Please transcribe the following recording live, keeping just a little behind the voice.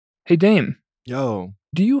Hey, Dame, Yo.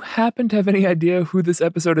 do you happen to have any idea who this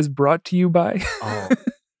episode is brought to you by? Oh,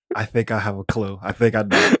 I think I have a clue. I think I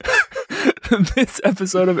know. This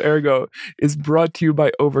episode of Ergo is brought to you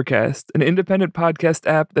by Overcast, an independent podcast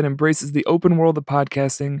app that embraces the open world of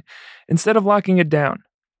podcasting instead of locking it down.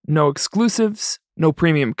 No exclusives, no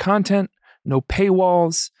premium content, no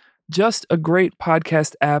paywalls, just a great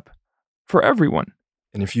podcast app for everyone.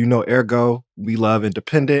 And if you know Ergo, we love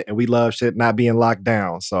independent and we love shit not being locked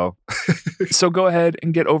down. So So go ahead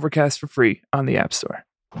and get Overcast for free on the App Store.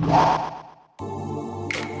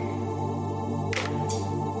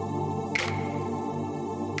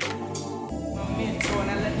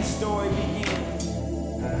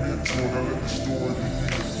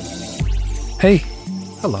 Hey,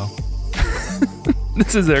 hello.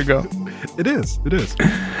 this is Ergo. It is.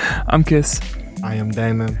 I'm Kiss. I am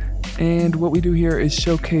Damon. And what we do here is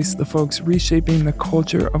showcase the folks reshaping the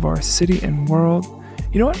culture of our city and world.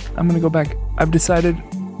 You know what? I'm going to go back. I've decided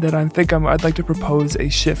that I'd like to propose a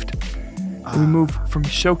shift. We move from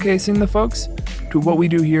showcasing the folks to what we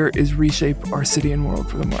do here is reshape our city and world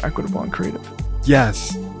for the more equitable and creative.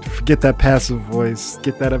 Yes. Forget that passive voice.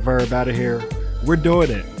 Get that verb out of here. We're doing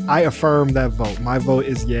it. I affirm that vote. My vote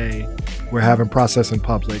is yay. We're having process in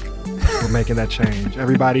public. We're making that change.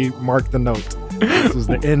 Everybody mark the note. This was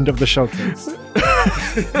the end of the showcase.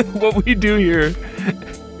 What we do here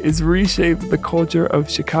is reshape the culture of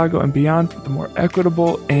Chicago and beyond for the more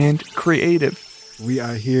equitable and creative. We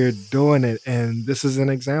are here doing it, and this is an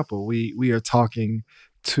example. We are talking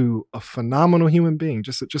to a phenomenal human being,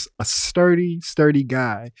 just a sturdy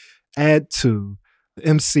guy. Add to the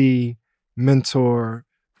MC, mentor,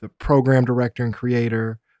 the program director and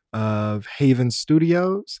creator of Haven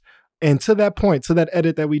Studios. And to that point, to that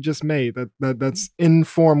edit that we just made, that's in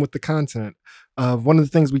form with the content, one of the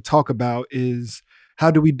things we talk about is how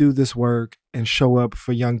do we do this work and show up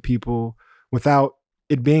for young people without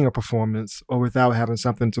it being a performance or without having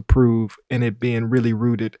something to prove and it being really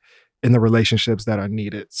rooted in the relationships that are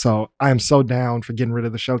needed. So I am so down for getting rid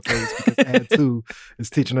of the showcase because Add 2 is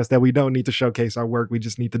teaching us that we don't need to showcase our work. We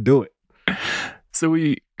just need to do it. So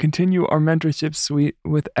we continue our mentorship suite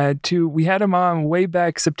with Add 2. We had him on way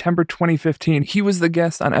back September 2015. He was the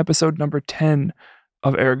guest on episode number 10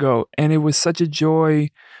 of Ergo, and it was such a joy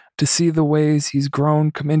to see the ways he's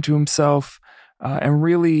grown, come into himself, and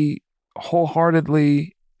really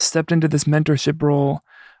wholeheartedly stepped into this mentorship role.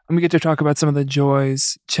 And we get to talk about some of the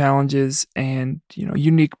joys, challenges, and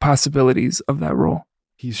unique possibilities of that role.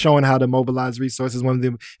 He's showing how to mobilize resources. One of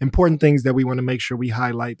the important things that we want to make sure we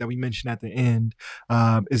highlight that we mentioned at the end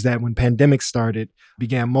is that when pandemic started,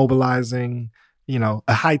 began mobilizing,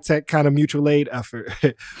 a high-tech kind of mutual aid effort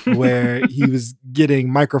where he was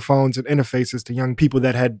getting microphones and interfaces to young people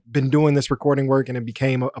that had been doing this recording work and it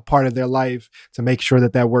became a part of their life to make sure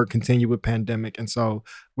that work continued with pandemic. And so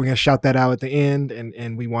we're going to shout that out at the end.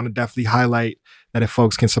 And we want to definitely highlight that if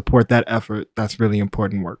folks can support that effort, that's really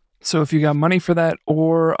important work. So if you got money for that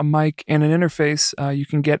or a mic and an interface, you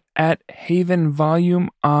can get at Haven Volume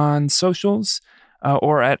on socials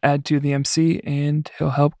or at Add to the MC, and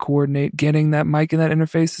he'll help coordinate getting that mic and that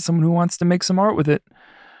interface to someone who wants to make some art with it.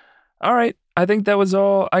 All right. I think that was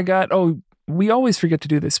all I got. Oh, we always forget to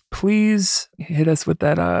do this. Please hit us with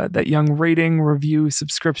that young rating, review,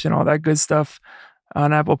 subscription, all that good stuff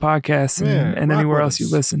on Apple Podcasts and anywhere else you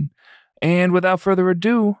listen. And without further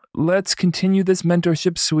ado, let's continue this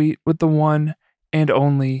mentorship suite with the one and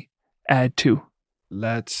only Add 2.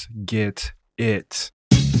 Let's get it.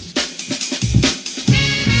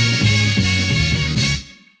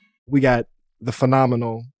 We got the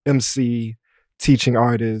phenomenal MC, teaching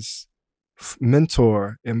artist,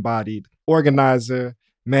 mentor embodied, organizer,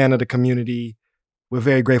 man of the community. We're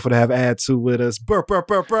very grateful to have Add 2 with us. Burr, burr,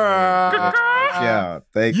 burr, burr. Yeah,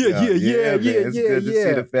 thank you. Yeah. It's good to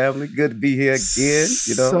see the family. Good to be here again.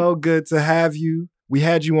 So good to have you. We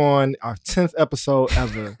had you on our 10th episode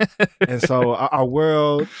ever. And so our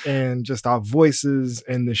world and just our voices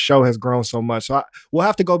and the show has grown so much. So we'll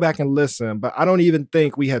have to go back and listen, but I don't even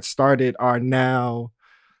think we had started our now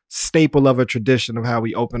staple of a tradition of how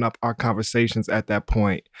we open up our conversations at that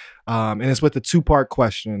point. And it's with the 2-part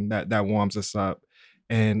question that warms us up.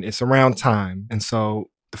 And it's around time. And so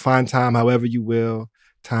define time however you will.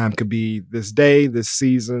 Time could be this day, this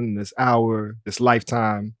season, this hour, this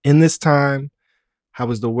lifetime. In this time,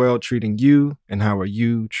 how is the world treating you and how are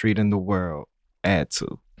you treating the world? Add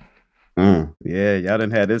 2. Yeah, y'all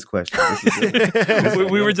didn't have this question.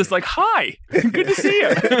 We were just like, hi, good to see you.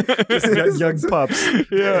 young pups.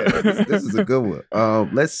 Yeah, this is a good one.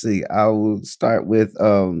 Let's see. I will start with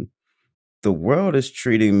the world is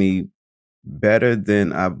treating me better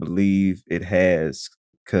than I believe it has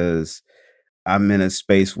because I'm in a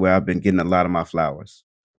space where I've been getting a lot of my flowers.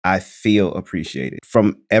 I feel appreciated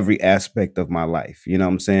from every aspect of my life. You know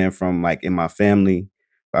what I'm saying? From like in my family,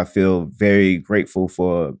 I feel very grateful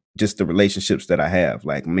for just the relationships that I have.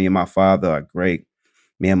 Like me and my father are great.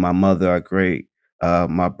 Me and my mother are great.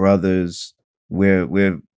 My brothers,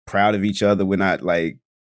 we're proud of each other. We're not like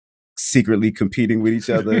secretly competing with each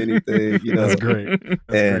other or anything, you know. That's great. That's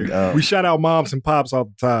And great. We shout out moms and pops all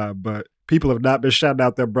the time, but people have not been shouting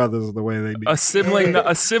out their brothers the way they need. A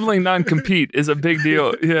sibling non-compete is a big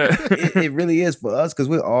deal. Yeah. It really is for us because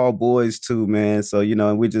we're all boys too, man. So, you know,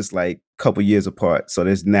 and we're just like a couple years apart. So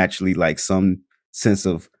there's naturally like some sense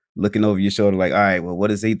of looking over your shoulder, like, all right, well,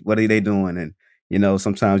 what are they doing? And, you know,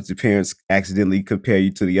 sometimes the parents accidentally compare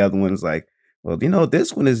you to the other ones, like, well, you know,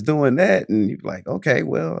 this one is doing that. And you're like, okay,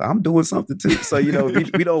 well, I'm doing something too. So, you know,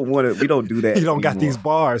 we don't do that. He don't got these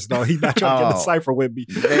bars, though. He's not trying to get the cipher with me.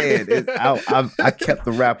 Man, I kept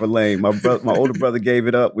the rapper lane. My older brother gave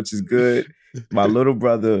it up, which is good. My little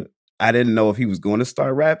brother, I didn't know if he was going to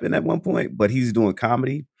start rapping at one point, but he's doing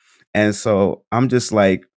comedy. And so I'm just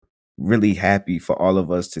like really happy for all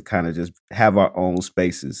of us to kind of just have our own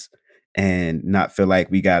spaces and not feel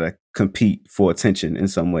like we got to compete for attention in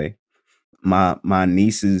some way. My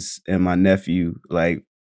nieces and my nephew, like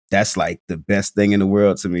that's like the best thing in the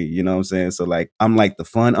world to me. You know what I'm saying? So like I'm like the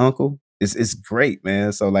fun uncle. It's great,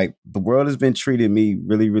 man. So like the world has been treating me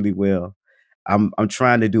really, really well. I'm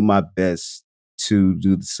trying to do my best to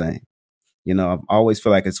do the same. You know, I always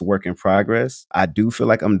feel like it's a work in progress. I do feel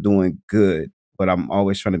like I'm doing good, but I'm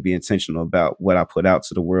always trying to be intentional about what I put out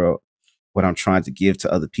to the world, what I'm trying to give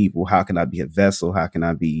to other people. How can I be a vessel? How can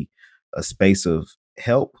I be a space of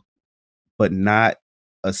help, but not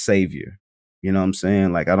a savior? You know what I'm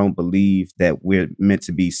saying? Like, I don't believe that we're meant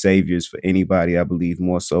to be saviors for anybody. I believe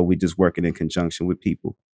more so we're just working in conjunction with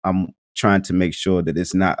people. I'm trying to make sure that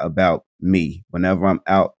it's not about me. Whenever I'm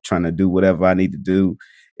out trying to do whatever I need to do,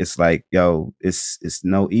 it's like, yo, it's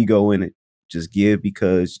no ego in it. Just give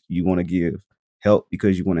because you want to give. Help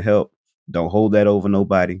because you want to help. Don't hold that over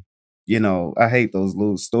nobody. You know, I hate those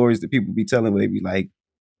little stories that people be telling where they be like,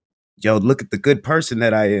 yo, look at the good person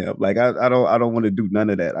that I am. Like, I don't want to do none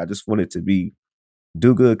of that. I just want it to be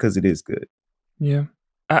do good because it is good. Yeah.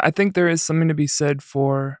 I think there is something to be said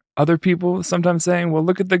for other people sometimes saying, well,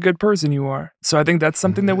 look at the good person you are. So I think that's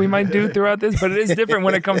something that we might do throughout this, but it is different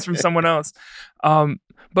when it comes from someone else.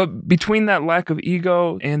 But between that lack of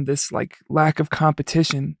ego and this like lack of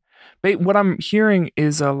competition, what I'm hearing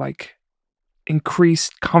is a like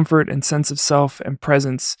increased comfort and sense of self and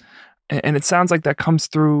presence. And it sounds like that comes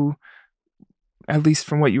through, at least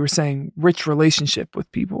from what you were saying, rich relationship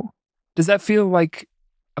with people. Does that feel like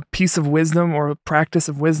a piece of wisdom or a practice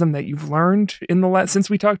of wisdom that you've learned in the since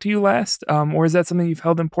we talked to you last, or is that something you've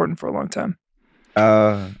held important for a long time?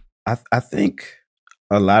 I think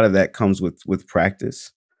a lot of that comes with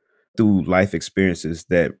practice through life experiences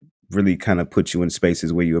that really kind of put you in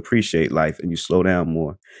spaces where you appreciate life and you slow down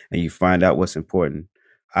more and you find out what's important.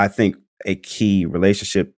 I think a key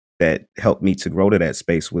relationship that helped me to grow to that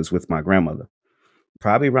space was with my grandmother.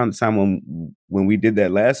 Probably around the time when we did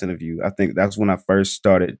that last interview, I think that's when I first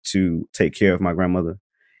started to take care of my grandmother,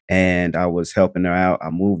 and I was helping her out. I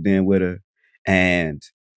moved in with her and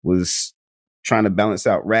was trying to balance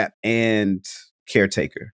out rap and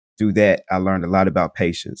caretaker. Through that, I learned a lot about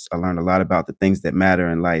patience. I learned a lot about the things that matter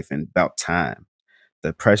in life and about time,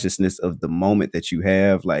 the preciousness of the moment that you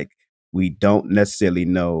have. Like, we don't necessarily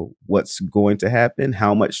know what's going to happen,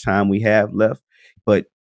 how much time we have left, but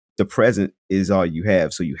the present is all you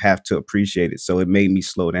have. So you have to appreciate it. So it made me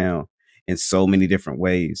slow down in so many different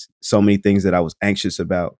ways, so many things that I was anxious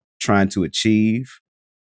about trying to achieve.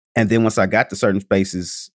 And then once I got to certain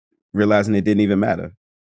spaces, realizing it didn't even matter.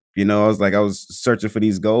 You know, I was searching for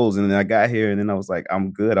these goals, and then I got here and then I was like,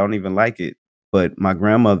 I'm good. I don't even like it. But my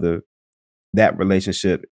grandmother, that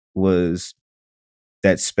relationship was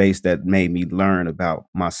that space that made me learn about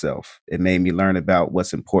myself. It made me learn about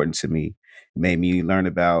what's important to me. It made me learn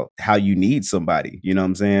about how you need somebody. You know what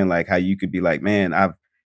I'm saying? Like how you could be like, man,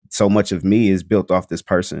 so much of me is built off this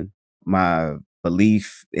person. My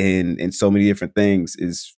belief in so many different things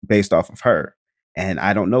is based off of her. And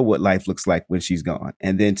I don't know what life looks like when she's gone.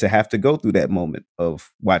 And then to have to go through that moment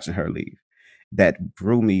of watching her leave, that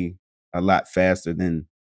grew me a lot faster than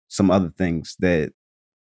some other things that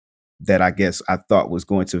I guess I thought was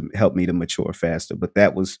going to help me to mature faster. But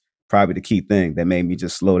that was probably the key thing that made me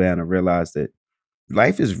just slow down and realize that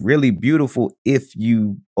life is really beautiful if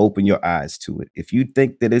you open your eyes to it. If you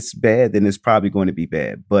think that it's bad, then it's probably going to be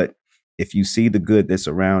bad. But if you see the good that's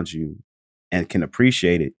around you and can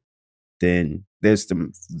appreciate it, then there's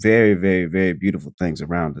some very, very, very beautiful things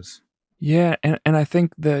around us. Yeah, and I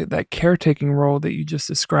think that caretaking role that you just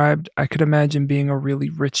described, I could imagine being a really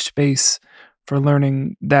rich space for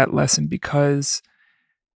learning that lesson, because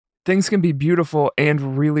things can be beautiful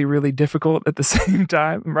and really, really difficult at the same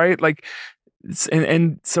time, right? Like,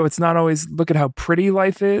 and so it's not always look at how pretty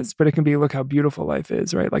life is, but it can be look how beautiful life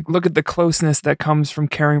is, right? Like, look at the closeness that comes from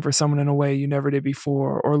caring for someone in a way you never did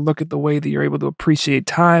before, or look at the way that you're able to appreciate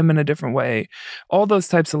time in a different way. All those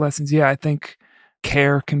types of lessons. Yeah, I think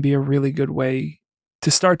care can be a really good way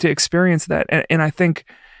to start to experience that. And I think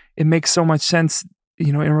it makes so much sense,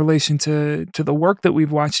 in relation to the work that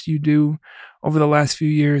we've watched you do over the last few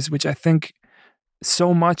years, which I think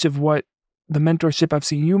so much of what the mentorship I've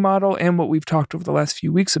seen you model and what we've talked over the last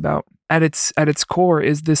few weeks about at its core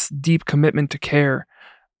is this deep commitment to care,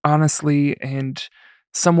 honestly and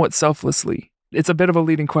somewhat selflessly. It's a bit of a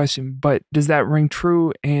leading question, but does that ring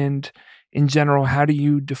true? And in general, how do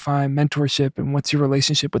you define mentorship, and what's your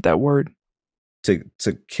relationship with that word? To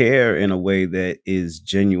care in a way that is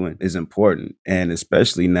genuine is important, and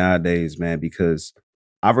especially nowadays, man, because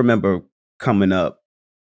I remember coming up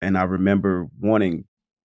and I remember wanting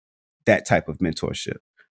that type of mentorship.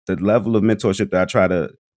 The level of mentorship that I try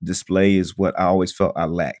to display is what I always felt I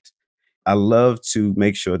lacked. I love to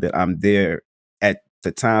make sure that I'm there at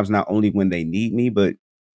the times, not only when they need me, but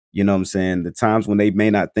you know what I'm saying, the times when they may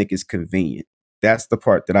not think it's convenient. That's the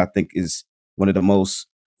part that I think is one of the most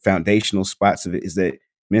foundational spots of it, is that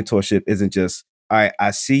mentorship isn't just, all right, I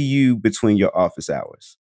see you between your office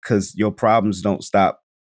hours, because your problems don't stop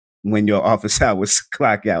when your office hours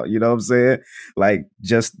clock out. You know what I'm saying? Like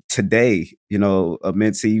just today, a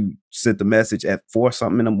mentee sent the message at 4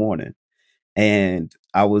 something in the morning, and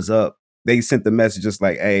I was up. They sent the message just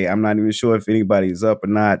like, hey, I'm not even sure if anybody is up or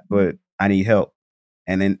not, but I need help.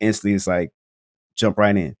 And then instantly it's like, jump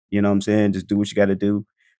right in. You know what I'm saying? Just do what you got to do.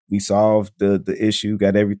 We solved the issue,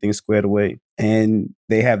 got everything squared away. And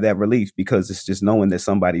they have that relief because it's just knowing that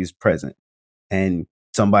somebody is present and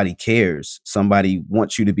somebody cares. Somebody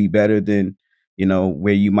wants you to be better than,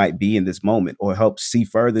 where you might be in this moment, or help see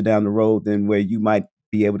further down the road than where you might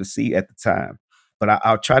be able to see at the time. But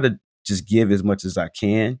I'll try to just give as much as I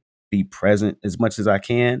can, be present as much as I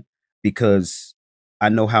can, because I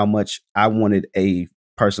know how much I wanted a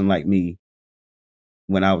person like me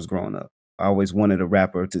when I was growing up. I always wanted a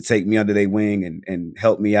rapper to take me under their wing and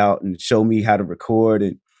help me out and show me how to record.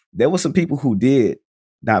 And there were some people who did,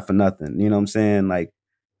 not for nothing. You know what I'm saying? Like,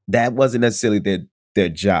 that wasn't necessarily their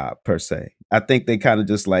job per se. I think they kind of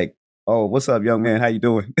just like, oh, what's up, young man? How you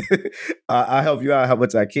doing? I'll help you out how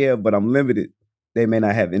much I can, but I'm limited. They may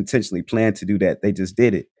not have intentionally planned to do that. They just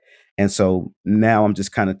did it. And so now I'm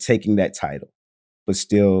just kind of taking that title, but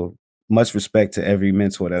still much respect to every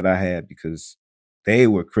mentor that I had, because they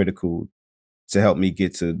were critical to help me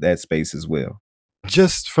get to that space as well.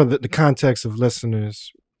 Just for the context of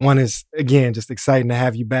listeners, one is, again, just exciting to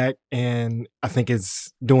have you back. And I think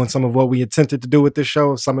it's doing some of what we attempted to do with this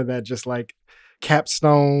show, some of that just like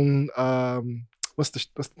capstone, what's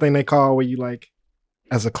the thing they call where you like,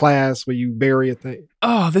 as a class, where you bury a thing?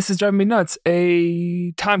 Oh, this is driving me nuts.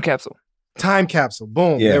 A time capsule. Time capsule.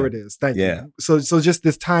 Boom. Yeah. There it is. Thank you. So just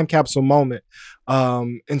this time capsule moment.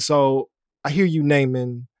 And so I hear you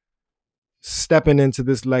naming stepping into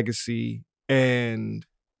this legacy and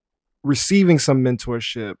receiving some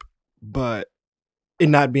mentorship, but it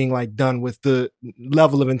not being like done with the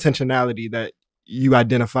level of intentionality that you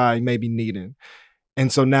identify maybe needing.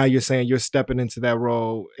 And so now you're saying you're stepping into that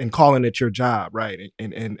role and calling it your job, right?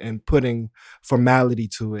 And putting formality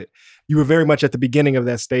to it. You were very much at the beginning of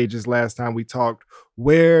that stages last time we talked.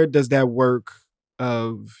 Where does that work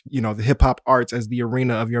of, the hip hop arts as the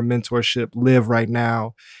arena of your mentorship live right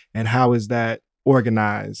now? And how is that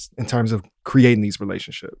organized in terms of creating these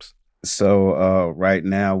relationships? So right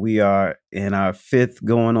now we are in our 5th,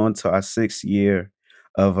 going on to our 6th year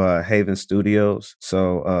of Haven Studios.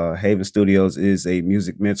 So Haven Studios is a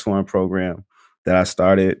music mentoring program that I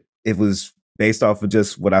started. It was based off of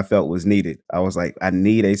just what I felt was needed. I was like, I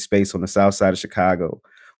need a space on the south side of Chicago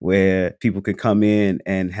where people can come in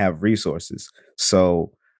and have resources.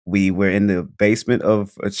 So we were in the basement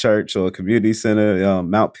of a church or a community center,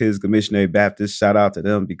 Mount Pisgah Missionary Baptist. Shout out to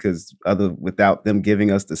them, because without them giving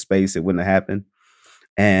us the space, it wouldn't have happened.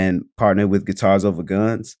 And partnered with Guitars Over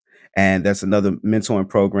Guns. And that's another mentoring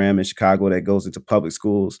program in Chicago that goes into public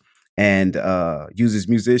schools and uses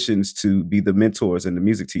musicians to be the mentors and the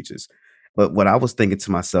music teachers. But what I was thinking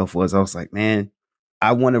to myself was, I was like, man,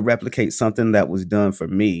 I want to replicate something that was done for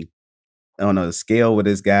me on a scale where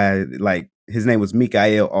this guy, like, His name was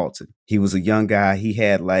Mikael Alton. He was a young guy. He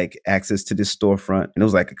had like access to this storefront, and it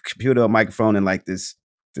was like a computer, a microphone, and like this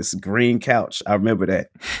green couch. I remember that.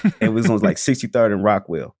 It was on like 63rd and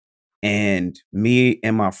Rockwell. And me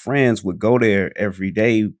and my friends would go there every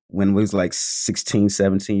day when we was like 16,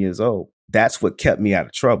 17 years old. That's what kept me out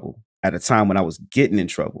of trouble at a time when I was getting in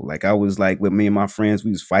trouble. Like I was like with me and my friends, we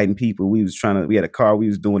was fighting people. We had a car, we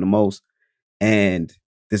was doing the most. And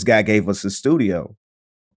this guy gave us a studio.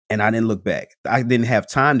 And I didn't look back. I didn't have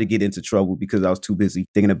time to get into trouble because I was too busy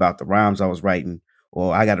thinking about the rhymes I was writing,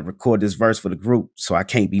 or I got to record this verse for the group, so I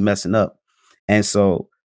can't be messing up. And so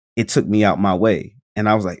it took me out my way. And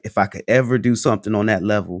I was like, if I could ever do something on that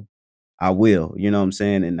level, I will. You know what I'm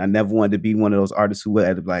saying? And I never wanted to be one of those artists who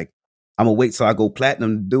had to like, I'm gonna wait till I go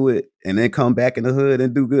platinum to do it and then come back in the hood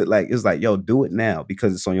and do good. Like, it's like, yo, do it now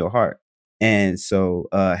because it's on your heart. And so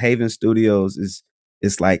Haven Studios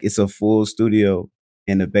it's a full studio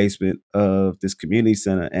in the basement of this community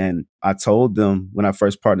center. And I told them when I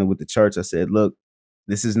first partnered with the church, I said, look,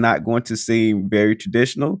 this is not going to seem very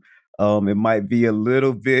traditional. It might be a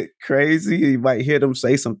little bit crazy. You might hear them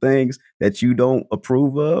say some things that you don't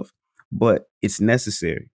approve of, but it's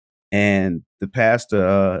necessary. And the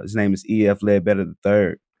pastor, his name is E.F. Ledbetter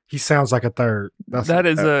III. He sounds like a third. That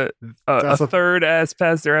is a third ass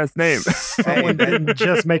pastor ass name. Someone didn't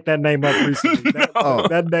just make that name up recently.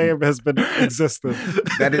 That name has been existent.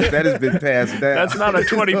 That has been passed down. That's not a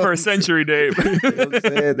 21st century name. You know what I'm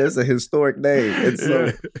saying? That's a historic name. And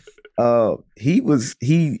so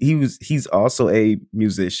he's also a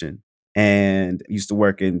musician and used to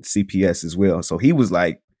work in CPS as well. So he was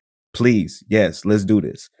like, please, yes, let's do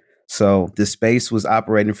this. So the space was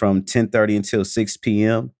operating from 10:30 until 6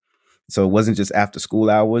 p.m. So it wasn't just after school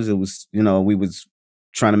hours. It was, we was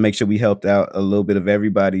trying to make sure we helped out a little bit of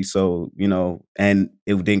everybody. So, and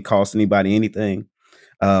it didn't cost anybody anything.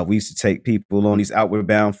 We used to take people on these outward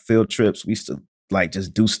bound field trips. We used to like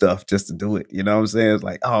just do stuff just to do it. You know what I'm saying? It's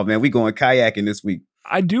like, oh man, we going kayaking this week.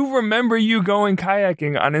 I do remember you going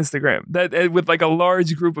kayaking on Instagram that with like a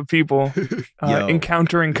large group of people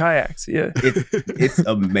encountering kayaks. Yeah. It's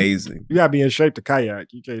amazing. You gotta be in shape to kayak.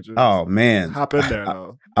 You can't just hop in there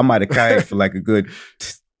though. I might have kayaked for like a good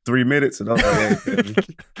 3 minutes and I'm like,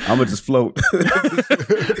 I'm gonna just float.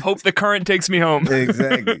 Hope the current takes me home.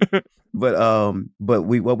 Exactly. But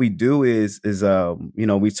what we do is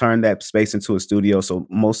we turn that space into a studio. So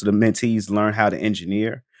most of the mentees learn how to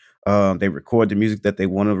engineer. They record the music that they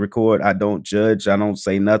want to record. I don't judge. I don't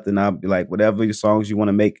say nothing. I'll be like, whatever your songs you want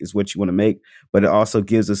to make is what you want to make. But it also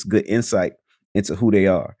gives us good insight into who they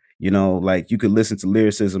are. Like you could listen to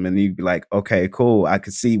lyricism and you'd be like, okay, cool. I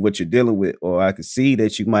could see what you're dealing with, or I could see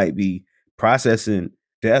that you might be processing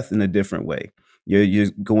death in a different way.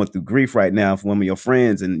 You're going through grief right now for one of your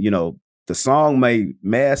friends, and the song may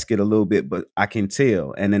mask it a little bit, but I can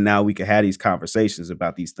tell. And then now we can have these conversations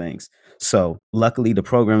about these things. So luckily the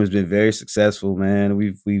program has been very successful, man.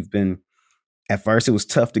 We've been, at first it was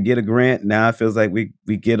tough to get a grant. Now it feels like we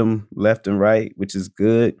get them left and right, which is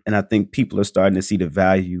good. And I think people are starting to see the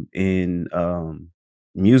value in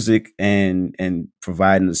music and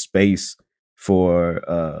providing a space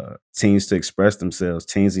for teens to express themselves,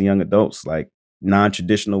 teens and young adults, like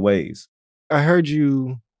non-traditional ways. I heard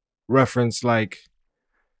you reference like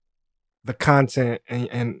the content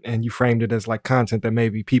and you framed it as like content that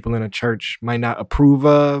maybe people in a church might not approve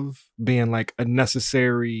of being like a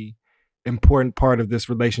necessary, important part of this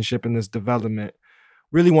relationship and this development.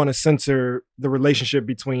 Really want to censor the relationship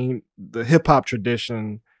between the hip hop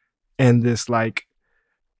tradition and this like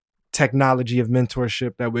technology of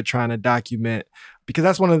mentorship that we're trying to document, because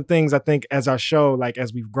that's one of the things I think as our show, like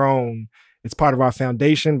as we've grown, it's part of our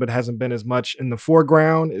foundation, but hasn't been as much in the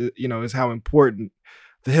foreground, is how important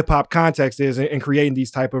the hip hop context is in creating these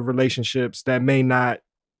type of relationships that may not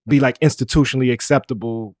be like institutionally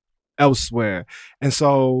acceptable elsewhere. And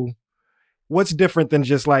so what's different than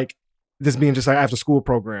just like this being just like after school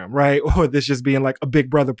program, right? Or this just being like a Big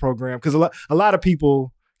Brother program? Because a lot of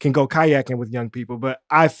people can go kayaking with young people, but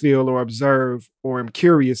I feel or observe or am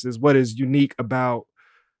curious is what is unique about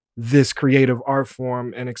this creative art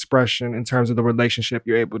form and expression in terms of the relationship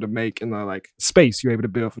you're able to make and the like space you're able to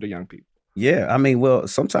build for the young people. Yeah, I mean, well,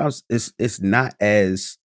 sometimes it's not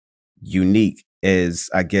as unique as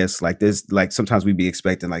I guess like this. Like sometimes we be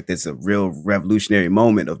expecting like this a real revolutionary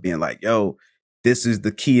moment of being like, yo, this is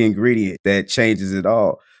the key ingredient that changes it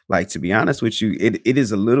all. Like, to be honest with you, it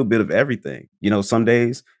is a little bit of everything. Some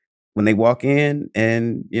days when they walk in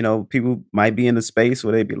and, people might be in a space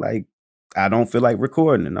where they be like, I don't feel like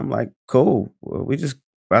recording. And I'm like, cool. Well, we just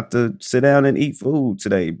about to sit down and eat food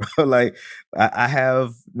today, bro. Like I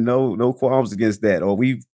have no qualms against that. Or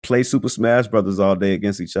we've play Super Smash Brothers all day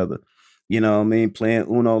against each other. You know what I mean? Playing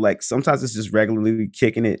Uno. Like sometimes it's just regularly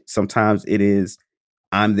kicking it. Sometimes it is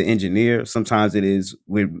I'm the engineer. Sometimes it is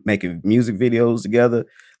we're making music videos together.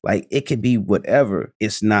 Like it could be whatever.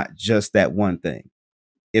 It's not just that one thing.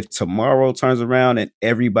 If tomorrow turns around and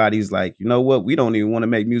everybody's like, you know what, we don't even want to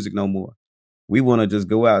make music no more. We want to just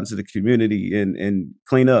go out into the community and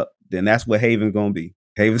clean up, then that's what Haven's gonna be.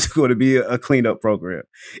 Haven's going to be a cleanup program.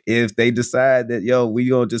 If they decide that, yo, we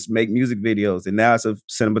gonna just make music videos and now it's a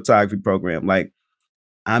cinematography program, like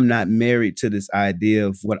I'm not married to this idea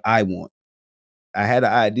of what I want. I had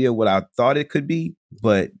an idea what I thought it could be,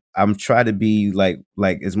 but I'm trying to be like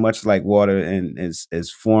as much like water and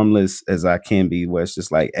as formless as I can be, where it's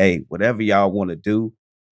just like, hey, whatever y'all want to do,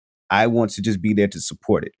 I want to just be there to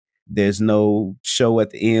support it. There's no show at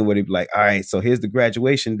the end where they be like, all right, so here's the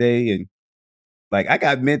graduation day. And like I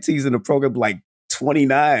got mentees in the program like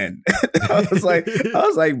 29. I was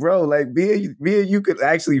like, bro, like me and you could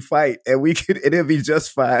actually fight and it'd be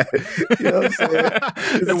just fine. You know what I'm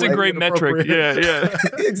saying? That's a great metric. Yeah.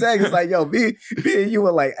 Exactly. It's like, yo, me and you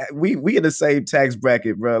were like, we in the same tax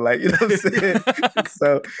bracket, bro. Like, you know what I'm saying?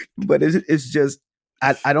 So, but it's just,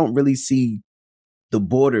 I don't really see the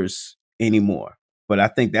borders anymore. But I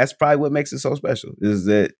think that's probably what makes it so special is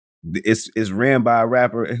that it's ran by a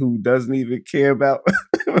rapper who doesn't even care about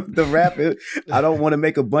the rapping. I don't want to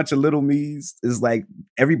make a bunch of little me's. It's like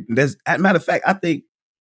as a matter of fact, I think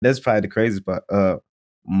that's probably the craziest part.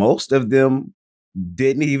 Most of them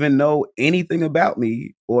didn't even know anything about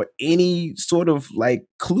me or any sort of like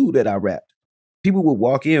clue that I rapped. People would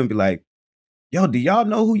walk in and be like, yo, do y'all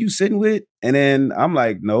know who you sitting with? And then I'm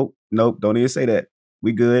like, nope, don't even say that.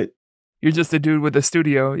 We good. You're just a dude with a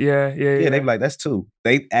studio. Yeah. They be like, that's two.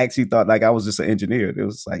 They actually thought like I was just an engineer. It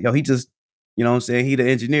was like, yo, he just, you know what I'm saying? He the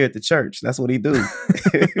engineer at the church. That's what he do.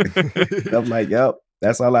 I'm like, yep,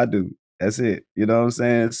 that's all I do. That's it. You know what I'm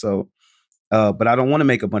saying? So, but I don't want to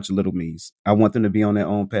make a bunch of little me's. I want them to be on their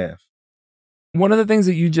own path. One of the things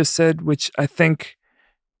that you just said, which I think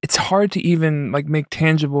it's hard to even like make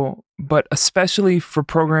tangible, but especially for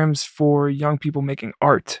programs for young people making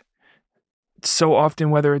art, so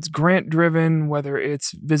often, whether it's grant driven, whether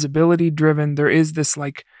it's visibility driven, there is this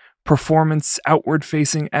like performance outward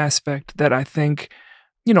facing aspect that I think,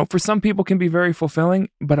 for some people can be very fulfilling,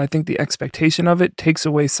 but I think the expectation of it takes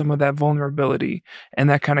away some of that vulnerability and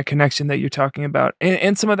that kind of connection that you're talking about.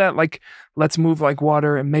 And some of that, like, let's move like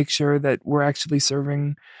water and make sure that we're actually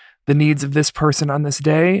serving the needs of this person on this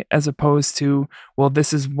day, as opposed to, well,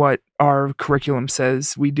 this is what our curriculum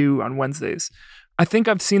says we do on Wednesdays. I think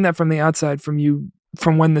I've seen that from the outside from you,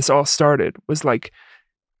 from when this all started, was like,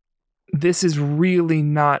 this is really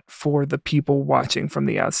not for the people watching from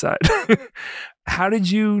the outside. How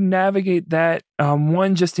did you navigate that?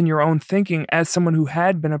 One, just in your own thinking as someone who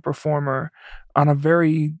had been a performer on a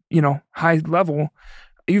very, high level.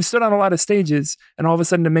 You've stood on a lot of stages, and all of a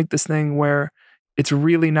sudden to make this thing where it's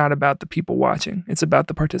really not about the people watching. It's about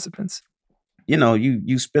the participants.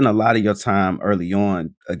 You spend a lot of your time early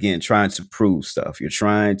on, again, trying to prove stuff. You're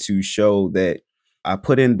trying to show that I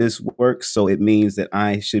put in this work, so it means that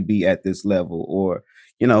I should be at this level, or,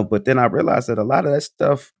 but then I realized that a lot of that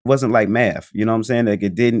stuff wasn't like math. You know what I'm saying? Like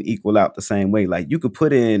it didn't equal out the same way. Like you could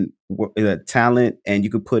put in talent and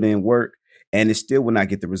you could put in work and it still would not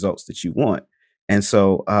get the results that you want. And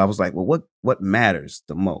so I was like, well, what matters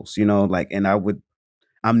the most?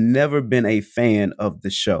 I've never been a fan of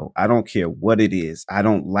the show. I don't care what it is. I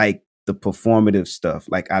don't like the performative stuff.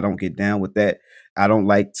 Like I don't get down with that. I don't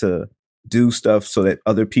like to do stuff so that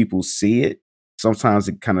other people see it. Sometimes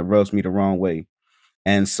it kind of rubs me the wrong way.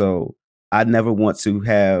 And so I never want to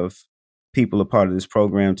have people a part of this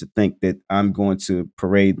program to think that I'm going to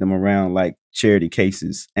parade them around like charity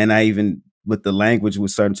cases. And I even, with the language with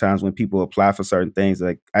certain times when people apply for certain things,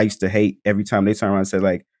 like I used to hate every time they turn around and say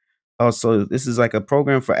like, oh, so this is like a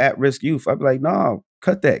program for at-risk youth. I'd be like, no,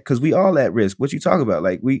 cut that. Cause we all at risk. What you talking about?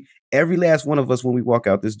 Like every last one of us, when we walk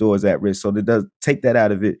out this door is at risk. So that does take that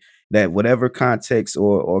out of it, that whatever context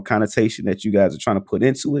or connotation that you guys are trying to put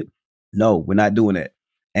into it. No, we're not doing that.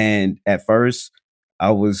 And at first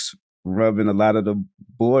I was rubbing a lot of the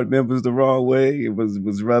board members the wrong way. It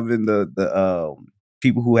was rubbing the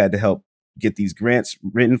people who had to help get these grants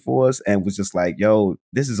written for us and was just like, yo,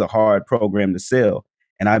 this is a hard program to sell.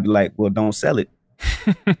 And I'd be like, well, don't sell it.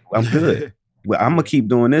 I'm good. Well, I'm going to keep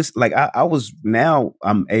doing this. Like now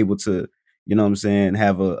I'm able to, you know what I'm saying,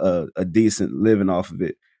 have a decent living off of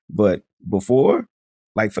it. But before,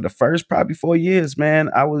 like for the first probably 4 years, man,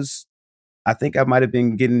 I think I might've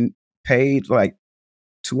been getting paid like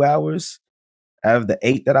 2 hours out of the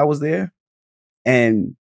 8 that I was there.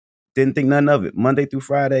 And Didn't think nothing of it. Monday through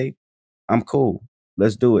Friday, I'm cool.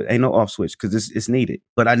 Let's do it. Ain't no off switch because it's needed.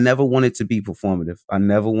 But I never wanted to be performative. I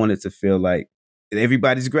never wanted to feel like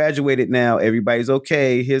everybody's graduated now. Everybody's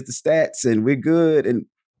okay. Here's the stats and we're good. And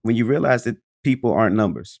when you realize that people aren't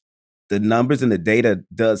numbers, the numbers and the data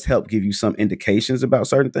does help give you some indications about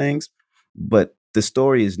certain things, but the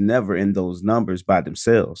story is never in those numbers by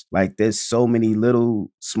themselves. Like there's so many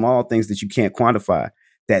little small things that you can't quantify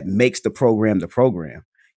that makes the program the program.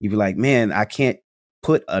 You be like, man, I can't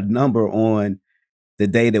put a number on the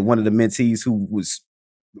day that one of the mentees who was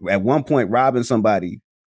at one point robbing somebody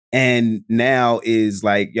and now is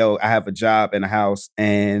like, yo, I have a job and a house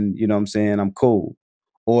and you know what I'm saying, I'm cool.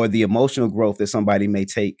 Or the emotional growth that somebody may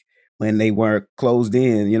take when they weren't closed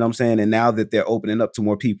in, you know what I'm saying? And now that they're opening up to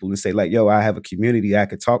more people and say like, yo, I have a community I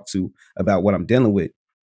could talk to about what I'm dealing with.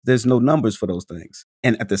 There's no numbers for those things.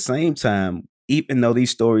 And at the same time, even though these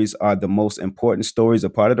stories are the most important stories a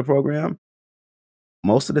part of the program,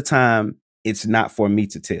 most of the time it's not for me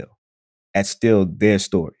to tell. That's still their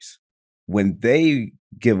stories. When they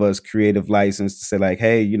give us creative license to say like,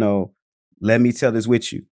 hey, you know, let me tell this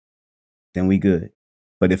with you, then we good.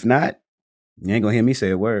 But if not, you ain't gonna hear me say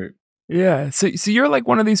a word. Yeah. So you're like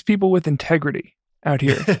one of these people with integrity out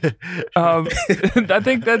here. I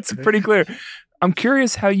think that's pretty clear. I'm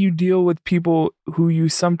curious how you deal with people who you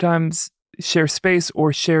sometimes share space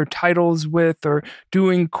or share titles with or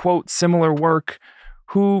doing, quote, similar work,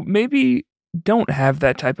 who maybe don't have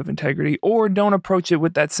that type of integrity or don't approach it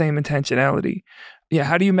with that same intentionality. Yeah,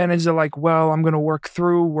 how do you manage to like, well, I'm going to work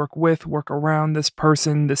through, work with, work around this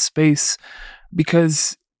person, this space?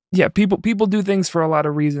 Because yeah, people do things for a lot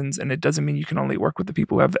of reasons, and it doesn't mean you can only work with the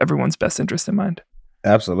people who have everyone's best interest in mind.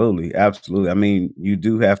 Absolutely. Absolutely. I mean, you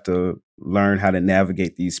do have to learn how to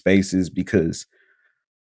navigate these spaces because,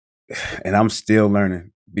 and I'm still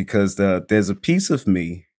learning because there's a piece of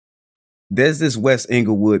me, there's this West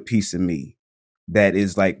Englewood piece of me that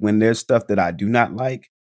is like when there's stuff that I do not like,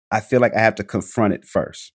 I feel like I have to confront it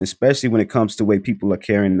first, especially when it comes to the way people are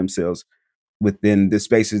carrying themselves within the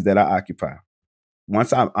spaces that I occupy.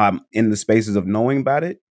 Once I'm in the spaces of knowing about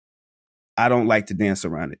it, I don't like to dance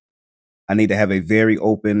around it. I need to have a very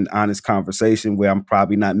open, honest conversation where I'm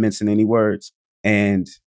probably not mincing any words. And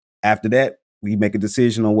after that, we make a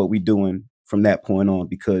decision on what we're doing from that point on,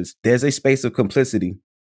 because there's a space of complicity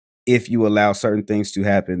if you allow certain things to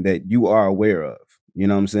happen that you are aware of. You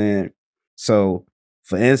know what I'm saying? So,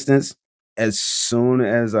 for instance, as soon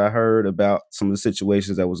as I heard about some of the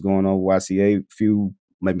situations that was going on with YCA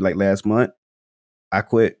maybe like last month, I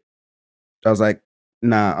quit. I was like,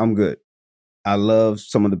 nah, I'm good. I love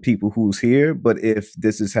some of the people who's here, but if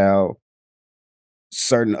this is how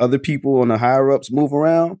certain other people on the higher ups move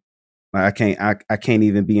around, I can't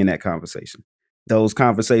even be in that conversation. Those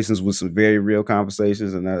conversations were some very real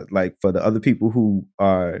conversations, and like for the other people who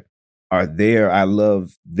are there, I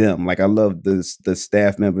love them. Like I love the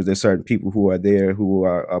staff members. There's certain people who are there who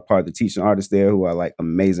are part of the teaching artists there who are like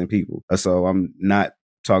amazing people. So I'm not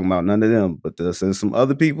talking about none of them, but there's some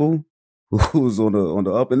other people who's on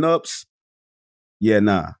the up and ups. Yeah,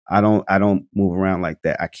 nah, I don't move around like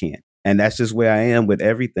that. I can't. And that's just where I am with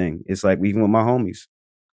everything. It's like even with my homies,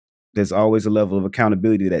 there's always a level of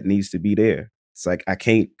accountability that needs to be there. It's like I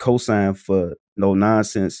can't co-sign for no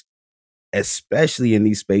nonsense, especially in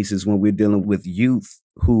these spaces when we're dealing with youth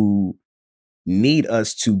who need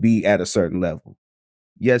us to be at a certain level.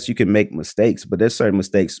 Yes, you can make mistakes, but there's certain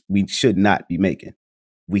mistakes we should not be making.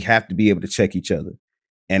 We have to be able to check each other,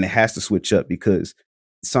 and it has to switch up because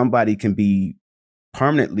somebody can be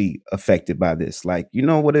permanently affected by this. Like, you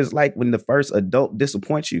know what it's like when the first adult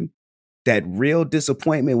disappoints you? That real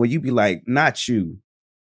disappointment when you be like, not you.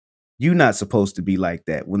 You're not supposed to be like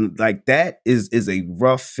that. When like that is a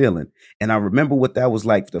rough feeling. And I remember what that was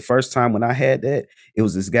like the first time when I had that. It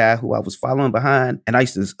was this guy who I was following behind, and I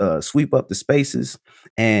used to sweep up the spaces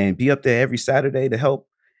and be up there every Saturday to help.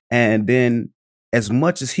 And then as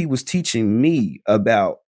much as he was teaching me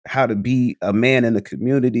about how to be a man in the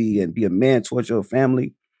community and be a man towards your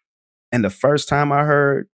family, and the first time I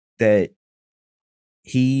heard that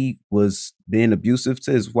he was being abusive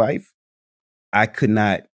to his wife, I could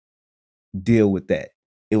not deal with that.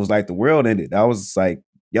 It was like the world ended. I was like,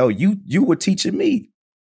 yo, you were teaching me.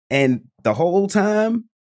 And the whole time,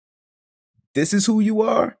 this is who you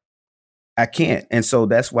are. I can't. And so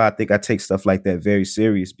that's why I think I take stuff like that very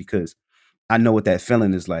serious, because I know what that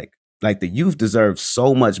feeling is like. Like the youth deserves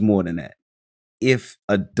so much more than that. If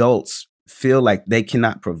adults feel like they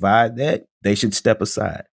cannot provide that, they should step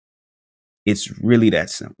aside. It's really that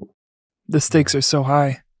simple. The stakes are so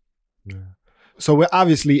high. Yeah. So we're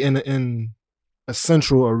obviously in a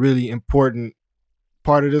central or really important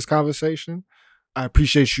part of this conversation. I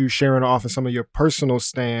appreciate you sharing off some of your personal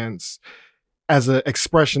stance as an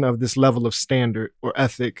expression of this level of standard or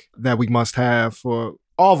ethic that we must have for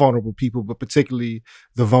all vulnerable people, but particularly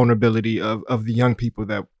the vulnerability of the young people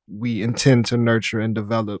that we intend to nurture and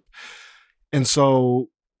develop. And so,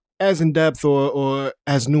 as in depth or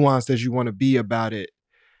as nuanced as you want to be about it,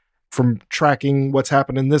 from tracking what's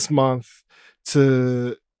happening this month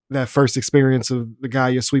to that first experience of the guy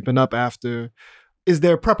you're sweeping up after, is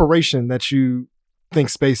there preparation that you think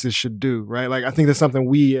spaces should do, right? Like, I think that's something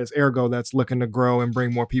we as Ergo that's looking to grow and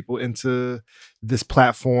bring more people into this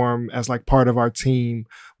platform as like part of our team.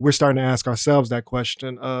 We're starting to ask ourselves that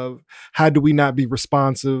question of how do we not be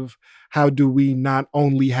responsive? How do we not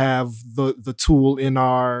only have the tool in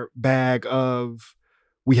our bag of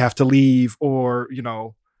we have to leave or,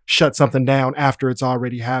 shut something down after it's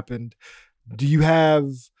already happened? Do you have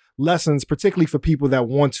lessons, particularly for people that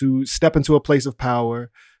want to step into a place of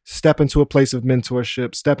power, step into a place of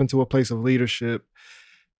mentorship, step into a place of leadership,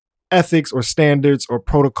 ethics or standards or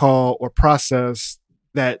protocol or process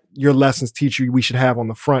that your lessons teach you we should have on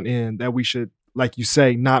the front end that we should, like you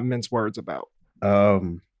say, not mince words about?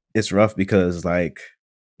 It's rough because like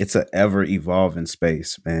it's an ever evolving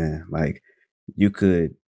space, man. Like you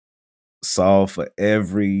could solve for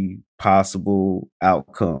every possible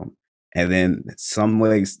outcome. And then some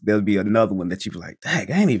ways there'll be another one that you be like, dang, I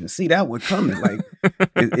didn't even see that one coming. Like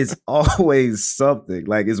it's always something.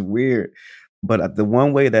 Like it's weird. But the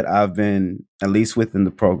one way that I've been, at least within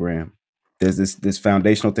the program, there's this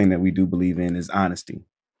foundational thing that we do believe in is honesty.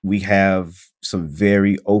 We have some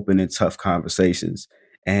very open and tough conversations.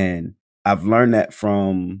 And I've learned that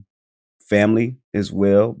from family as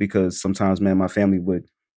well, because sometimes, man, my family would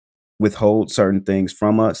withhold certain things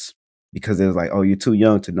from us because it was like, oh, you're too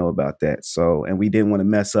young to know about that. So, and we didn't want to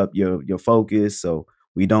mess up your focus. So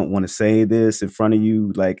we don't want to say this in front of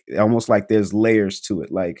you. Like almost like there's layers to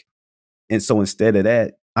it. Like, and so instead of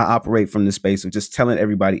that, I operate from the space of just telling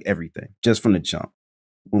everybody everything, just from the jump.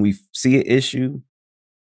 When we see an issue,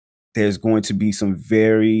 there's going to be some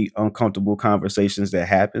very uncomfortable conversations that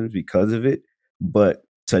happen because of it. But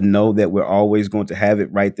to know that we're always going to have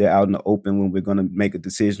it right there out in the open when we're going to make a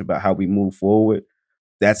decision about how we move forward,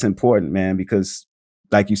 that's important, man, because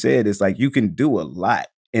like you said, it's like you can do a lot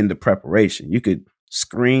in the preparation. You could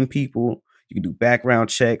screen people, you can do background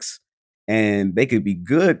checks, and they could be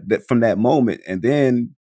good from that moment. And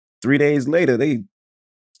then 3 days later, they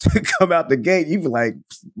come out the gate. You be like,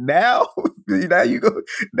 now you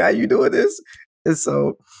doing this. And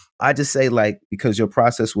so I just say, like, because your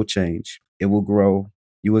process will change, it will grow.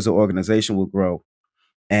 You as an organization will grow.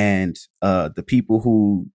 And the people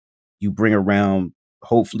who you bring around,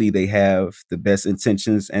 hopefully they have the best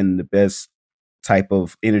intentions and the best type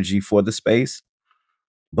of energy for the space.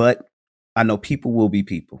 But I know people will be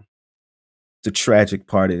people. The tragic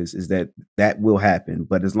part is that will happen.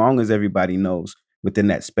 But as long as everybody knows within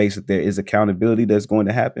that space that there is accountability that's going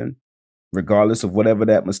to happen, regardless of whatever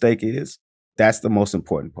that mistake is, that's the most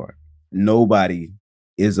important part. Nobody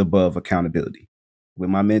is above accountability. With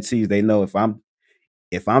my mentees, they know if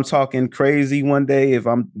I'm talking crazy one day, if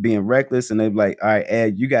I'm being reckless, and they're like, all right,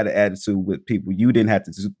 Ed, you got an attitude with people. You didn't have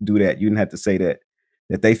to do that. You didn't have to say that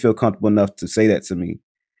they feel comfortable enough to say that to me.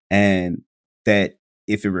 And that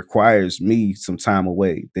if it requires me some time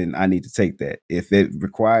away, then I need to take that. If it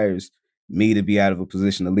requires me to be out of a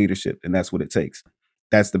position of leadership, then that's what it takes.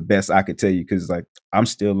 That's the best I could tell you, because like I'm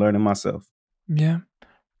still learning myself. Yeah.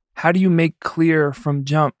 How do you make clear from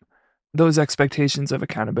jump those expectations of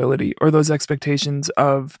accountability or those expectations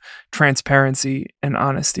of transparency and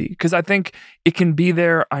honesty? Because I think it can be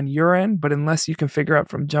there on your end, but unless you can figure out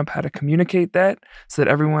from jump how to communicate that so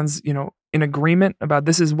that everyone's, in agreement about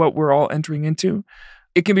this is what we're all entering into,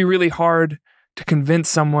 it can be really hard to convince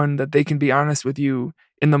someone that they can be honest with you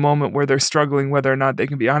in the moment where they're struggling whether or not they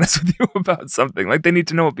can be honest with you about something. Like they need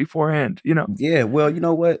to know it beforehand, Yeah, well, you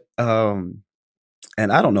know what?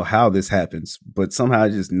 And I don't know how this happens, but somehow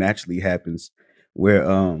it just naturally happens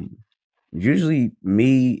where usually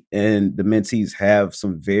me and the mentees have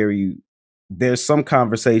there's some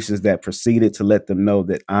conversations that proceeded to let them know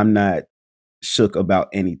that I'm not shook about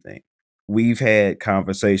anything. We've had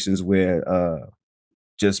conversations where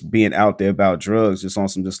just being out there about drugs, just on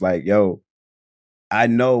some just like, yo, I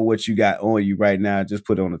know what you got on you right now. Just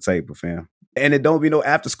put it on the table, fam. And it don't be no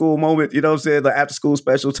after school moment, you know what I'm saying? The after school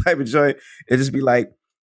special type of joint. It just be like,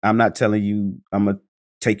 I'm not telling you I'm going to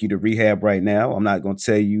take you to rehab right now. I'm not going to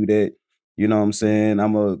tell you that, you know what I'm saying?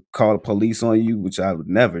 I'm going to call the police on you, which I would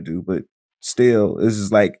never do. But still, this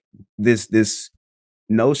is like this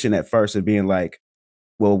notion at first of being like,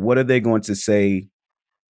 well, what are they going to say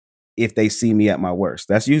if they see me at my worst.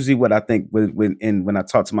 That's usually what I think when I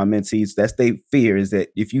talk to my mentees. That's their fear, is that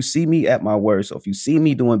if you see me at my worst, or if you see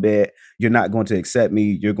me doing bad, you're not going to accept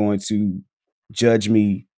me. You're going to judge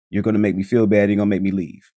me. You're going to make me feel bad. You're going to make me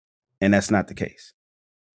leave. And that's not the case.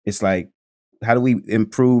 It's like, how do we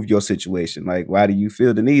improve your situation? Like, why do you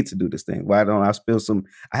feel the need to do this thing? Why don't I feel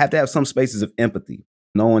I have to have some spaces of empathy,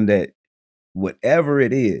 knowing that whatever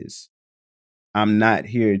it is, I'm not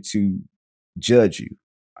here to judge you.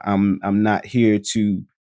 I'm not here to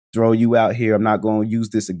throw you out here. I'm not going to use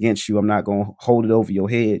this against you. I'm not going to hold it over your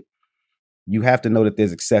head. You have to know that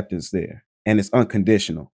there's acceptance there, and it's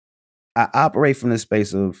unconditional. I operate from this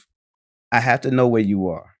space of, I have to know where you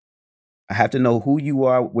are. I have to know who you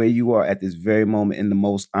are, where you are at this very moment in the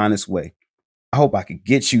most honest way. I hope I could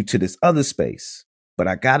get you to this other space, but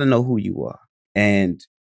I got to know who you are. And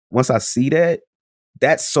once I see that,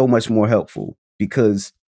 that's so much more helpful,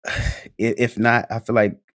 because if not, I feel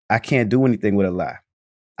like I can't do anything with a lie.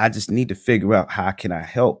 I just need to figure out how can I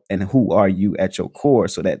help, and who are you at your core,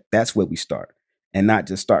 so that's where we start, and not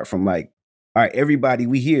just start from like, all right, everybody,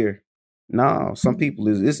 we here. No, some people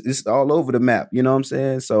it's all over the map. You know what I'm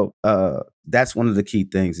saying? So that's one of the key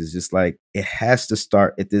things, is just like, it has to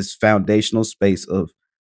start at this foundational space of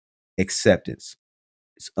acceptance.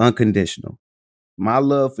 It's unconditional. My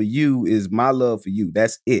love for you is my love for you.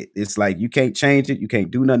 That's it. It's like, you can't change it. You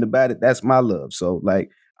can't do nothing about it. That's my love. So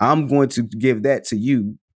like, I'm going to give that to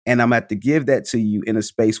you, and I'm going to have to give that to you in a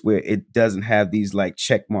space where it doesn't have these like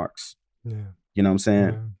check marks. Yeah. You know what I'm saying?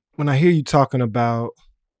 Yeah. When I hear you talking about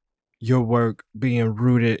your work being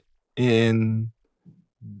rooted in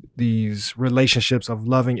these relationships of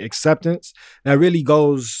loving acceptance, that really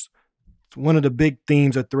goes, one of the big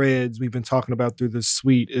themes or threads we've been talking about through this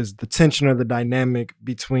suite is the tension or the dynamic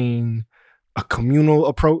between a communal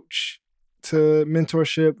approach to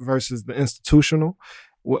mentorship versus the institutional.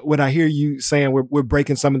 What I hear you saying, we're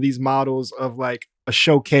breaking some of these models of like a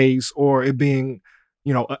showcase, or it being,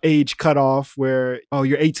 an age cutoff where, oh,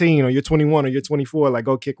 you're 18 or you're 21 or you're 24, like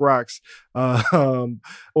go kick rocks. Or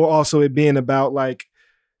also it being about like,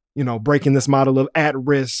 breaking this model of at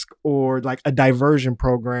risk or like a diversion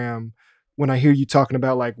program. When I hear you talking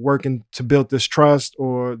about like working to build this trust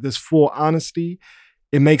or this full honesty,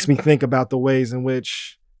 it makes me think about the ways in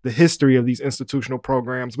which the history of these institutional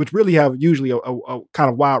programs, which really have usually a kind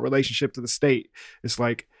of wild relationship to the state. It's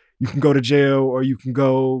like, you can go to jail, or you can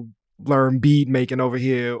go learn bead making over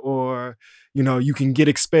here, or, you can get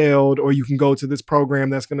expelled, or you can go to this program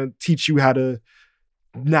that's going to teach you how to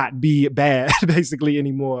not be bad basically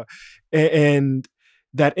anymore. And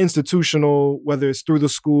that institutional, whether it's through the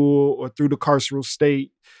school or through the carceral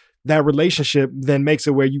state, that relationship then makes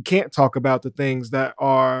it where you can't talk about the things that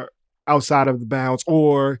are outside of the bounds,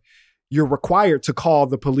 or you're required to call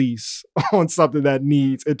the police on something that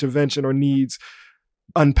needs intervention or needs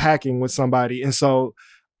unpacking with somebody. And so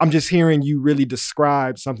I'm just hearing you really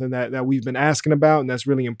describe something that we've been asking about, and that's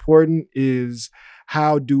really important, is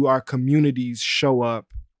how do our communities show up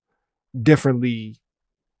differently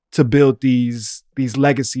to build these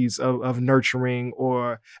legacies of nurturing,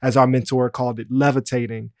 or as our mentor called it,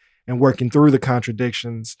 levitating and working through the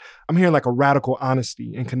contradictions. I'm hearing like a radical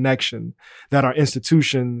honesty and connection that our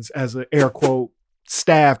institutions, as an air quote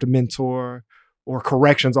staffed mentor or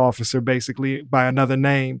corrections officer, basically by another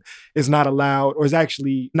name, is not allowed, or is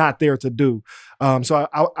actually not there to do. So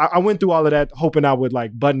I went through all of that hoping I would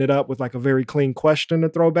like button it up with like a very clean question to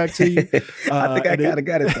throw back to you. I think I kind of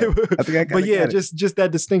got it though. But yeah, just that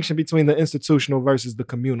distinction between the institutional versus the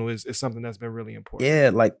communal is something that's been really important. Yeah,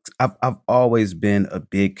 like I've always been a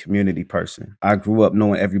big community person. I grew up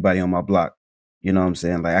knowing everybody on my block. You know what I'm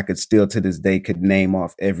saying? Like, I could still to this day could name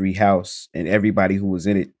off every house and everybody who was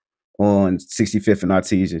in it on 65th and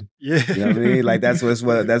Artesian. Yeah. You know what I mean? Like, that's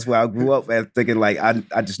where I grew up at, thinking like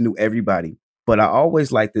I just knew everybody. But I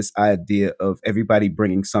always like this idea of everybody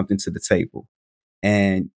bringing something to the table.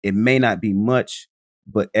 And it may not be much,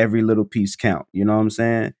 but every little piece count. You know what I'm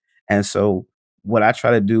saying? And so what I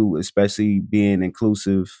try to do, especially being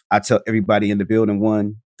inclusive, I tell everybody in the building,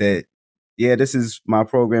 one, that, yeah, this is my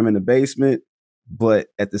program in the basement, but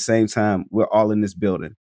at the same time, we're all in this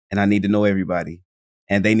building, and I need to know everybody,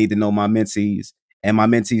 and they need to know my mentees, and my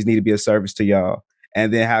mentees need to be a service to y'all.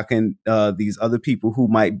 And then how can these other people who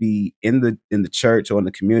might be in the church or in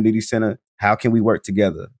the community center, how can we work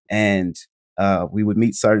together? And we would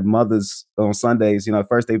meet certain mothers on Sundays. At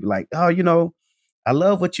first they'd be like, oh, I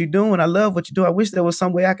love what you're doing. I love what you do. I wish there was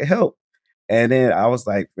some way I could help. And then I was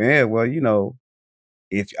like, man, well,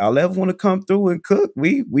 if y'all ever want to come through and cook,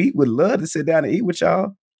 we would love to sit down and eat with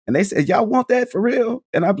y'all. And they said, y'all want that for real?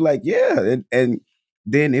 And I'd be like, yeah. And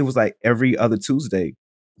then it was like every other Tuesday,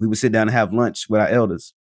 we would sit down and have lunch with our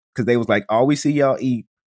elders because they was like, all we see y'all eat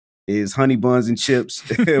is honey buns and chips,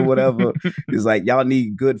 whatever. It's like, y'all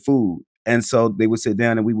need good food. And so they would sit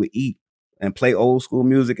down and we would eat and play old school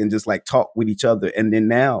music and just like talk with each other. And then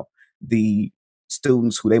now the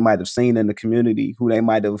students who they might have seen in the community, who they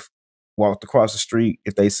might have walked across the street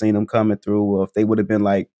if they seen them coming through, or if they would have been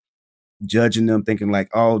like judging them, thinking like,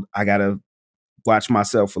 oh, I got to watch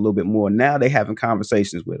myself a little bit more. Now they having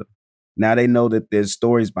conversations with them. Now they know that there's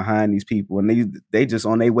stories behind these people, and they just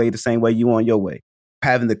on their way the same way you on your way.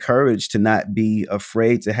 Having the courage to not be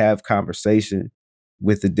afraid to have conversation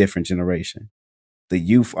with a different generation. The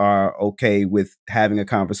youth are okay with having a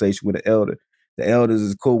conversation with the elder. The elders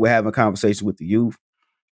is cool with having a conversation with the youth.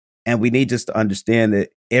 And we need just to understand that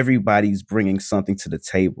everybody's bringing something to the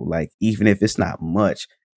table. Like, even if it's not much,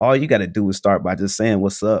 all you got to do is start by just saying,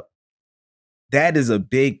 what's up? That is a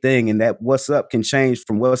big thing. And that what's up can change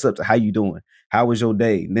from what's up to how you doing? How was your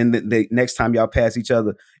day? And then the next time y'all pass each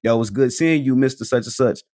other, yo, it was good seeing you, Mr. Such and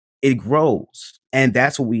Such. It grows. And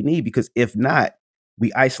that's what we need, because if not,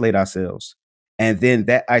 we isolate ourselves. And then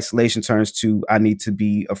that isolation turns to, I need to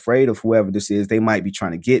be afraid of whoever this is. They might be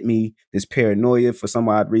trying to get me, this paranoia for some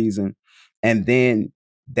odd reason. And then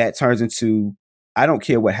that turns into, I don't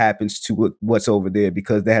care what happens to what's over there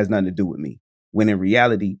because that has nothing to do with me. When in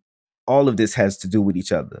reality, all of this has to do with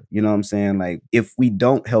each other. You know what I'm saying? Like, if we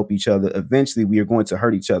don't help each other, eventually we are going to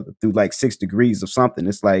hurt each other through like 6 degrees of something.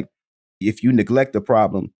 It's like, if you neglect the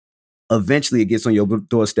problem, eventually it gets on your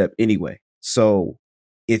doorstep anyway. So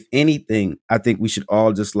if anything, I think we should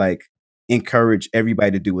all just like encourage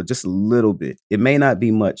everybody to do it just a little bit. It may not be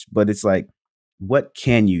much, but it's like, what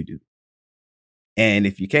can you do? And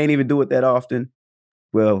if you can't even do it that often,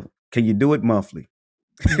 well, can you do it monthly?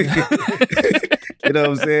 You know what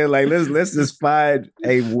I'm saying? Like, let's just find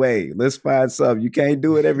a way. Let's find something. You can't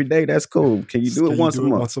do it every day. That's cool. Can you do it once a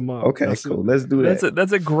month? Once a month. Okay, that's cool. Let's do that.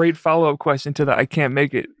 That's a great follow-up question to that. I can't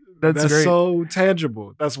make it. That's great. So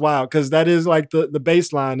tangible. That's wild, because that is like the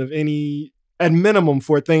baseline of any, at minimum,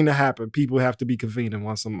 for a thing to happen, people have to be convening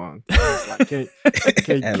once a month. It's like,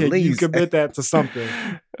 can you commit that to something?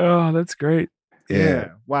 Oh, that's great. Yeah.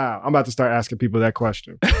 Wow. I'm about to start asking people that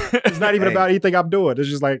question. It's not even about anything I'm doing. It's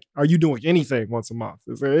just like, are you doing anything once a month?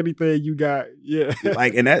 Is there anything you got? Yeah.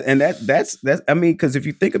 Like, that's I mean, because if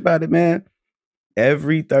you think about it, man,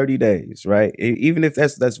 every 30 days, right? Even if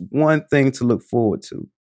that's one thing to look forward to,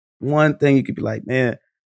 one thing you could be like, man,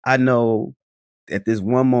 I know at this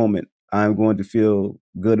one moment I'm going to feel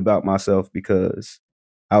good about myself because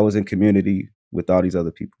I was in community with all these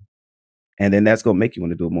other people. And then that's going to make you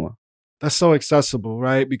want to do more. That's so accessible,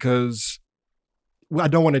 right? Because I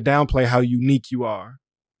don't want to downplay how unique you are,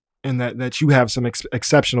 and that you have some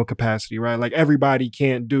exceptional capacity, right? Like, everybody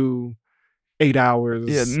can't do 8 hours.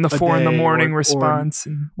 Yeah, in the 4 in the morning response.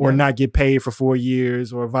 Or not get paid for 4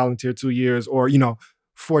 years, or volunteer 2 years, or,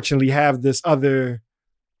 fortunately have this other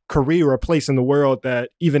career or place in the world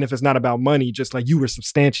that, even if it's not about money, just like you were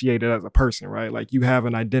substantiated as a person, right? Like, you have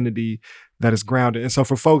an identity that is grounded. And so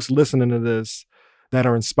for folks listening to this that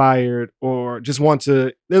are inspired or just want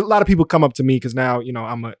to, a lot of people come up to me because now,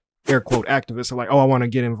 I'm a air quote activist. So like, oh, I want to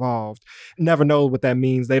get involved. Never know what that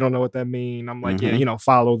means. They don't know what that means. I'm like, yeah,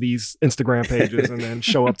 follow these Instagram pages and then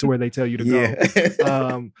show up to where they tell you to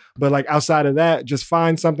go. But like, outside of that, just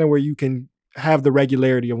find something where you can have the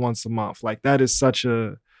regularity of once a month. Like, that is such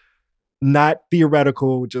a not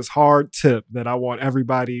theoretical, just hard tip that I want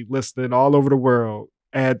everybody listening all over the world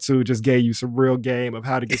add to. Just gave you some real game of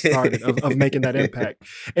how to get started of making that impact.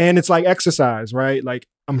 And it's like exercise, right? Like,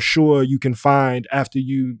 I'm sure you can find, after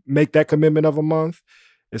you make that commitment of a month,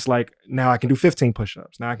 it's like, now I can do 15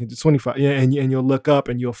 push-ups. Now I can do 25. Yeah, and you'll look up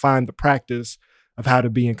and you'll find the practice of how to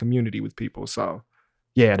be in community with people. So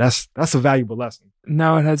yeah, that's a valuable lesson.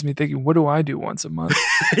 Now it has me thinking, what do I do once a month?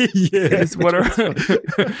 Yeah.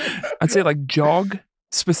 I'd say like jog.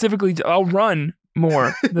 Specifically, I'll run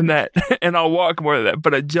more than that, and I'll walk more than that,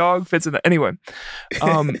 but a jog fits in that. Anyway,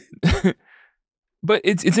 but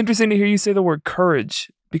it's interesting to hear you say the word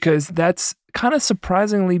courage, because that's kind of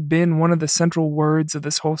surprisingly been one of the central words of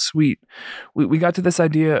this whole suite. We got to this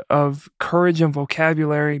idea of courage and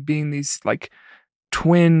vocabulary being these like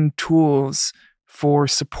twin tools for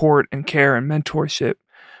support and care and mentorship.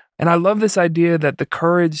 And I love this idea that the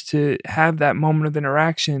courage to have that moment of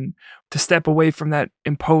interaction, to step away from that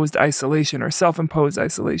imposed isolation or self-imposed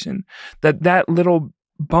isolation, that little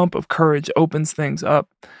bump of courage opens things up.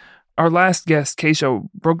 Our last guest, Keisha,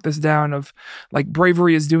 broke this down of like,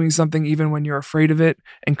 bravery is doing something even when you're afraid of it,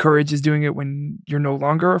 and courage is doing it when you're no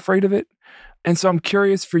longer afraid of it. And so I'm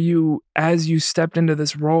curious for you, as you stepped into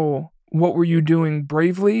this role, what were you doing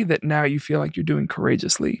bravely that now you feel like you're doing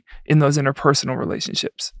courageously in those interpersonal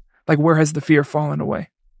relationships? Like, where has the fear fallen away?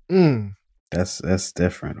 Mm, That's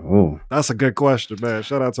different. Oh, that's a good question, man.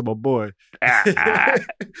 Shout out to my boy.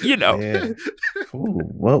 You know, yeah. Ooh,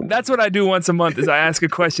 well, that's what I do once a month is I ask a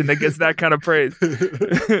question that gets that kind of praise.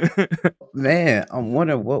 man, I'm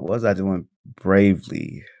wondering what was I doing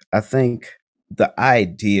bravely? I think the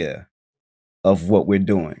idea of what we're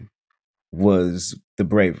doing was the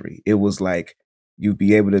bravery. It was like you'd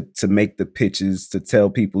be able to make the pitches to tell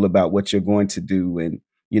people about what you're going to do and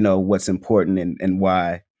what's important and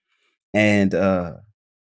why. And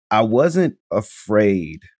I wasn't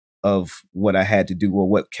afraid of what I had to do or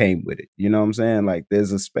what came with it. You know what I'm saying? Like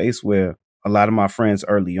there's a space where a lot of my friends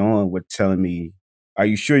early on were telling me, "Are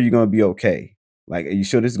you sure you're gonna be okay? Like, are you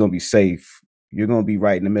sure this is gonna be safe? You're gonna be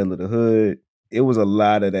right in the middle of the hood." It was a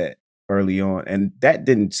lot of that early on. And that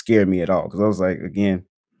didn't scare me at all. Cause I was like, again,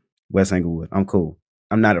 West Englewood, I'm cool.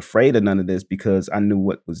 I'm not afraid of none of this because I knew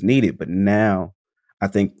what was needed. But now I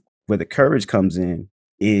think where the courage comes in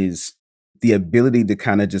is the ability to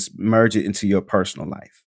kind of just merge it into your personal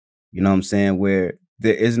life. You know what I'm saying? Where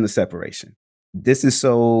there isn't a separation. This is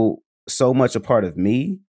so much a part of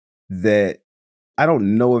me that I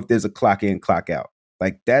don't know if there's a clock in, clock out.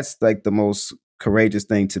 Like that's like the most courageous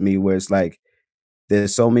thing to me, where it's like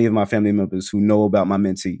there's so many of my family members who know about my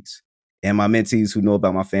mentees and my mentees who know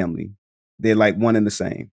about my family. They're like one and the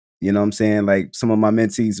same. You know what I'm saying? Like some of my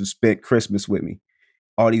mentees have spent Christmas with me.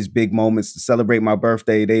 All these big moments to celebrate my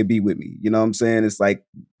birthday, they be with me. You know what I'm saying? It's like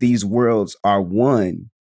these worlds are one,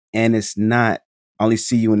 and it's not I only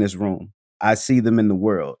see you in this room. I see them in the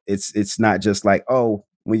world. It's not just like, oh,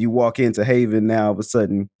 when you walk into Haven now, all of a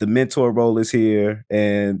sudden the mentor role is here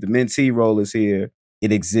and the mentee role is here.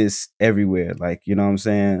 It exists everywhere. Like, you know what I'm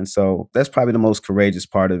saying? So that's probably the most courageous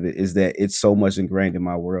part of it, is that it's so much ingrained in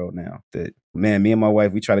my world now that, man, me and my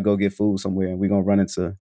wife, we try to go get food somewhere and we're going to run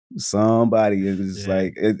into somebody. It's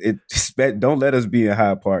like, don't let us be in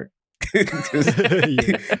Hyde Park. You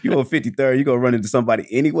on 53rd, you're going to run into somebody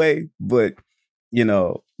anyway. But,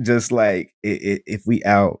 just like if we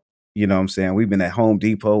out, you know what I'm saying? We've been at Home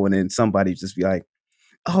Depot and then somebody just be like,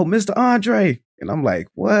 "Oh, Mr. Andre." And I'm like,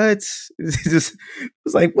 "What?" It's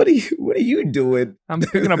like, what are you doing? I'm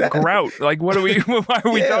picking up grout. Like, why are we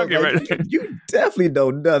talking right now? You definitely know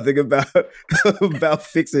nothing about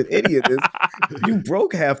fixing any of this. You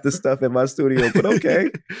broke half the stuff in my studio, but okay.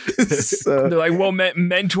 So, they're like, well,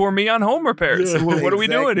 mentor me on home repairs. Yeah, what are we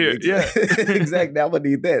doing here? Exactly. Yeah, exactly. I'm gonna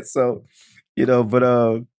need that. So,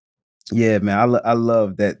 but yeah, man, I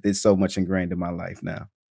love that there's so much ingrained in my life now.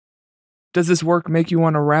 Does this work make you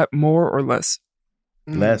want to rap more or less?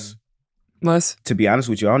 Less. Less? To be honest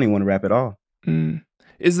with you, I don't even want to rap at all.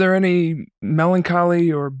 Is there any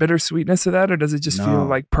melancholy or bittersweetness to that, or does it just feel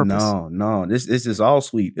like purpose? No. This is all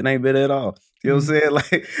sweet. It ain't bitter at all. You know what I'm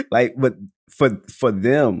saying? Like, but for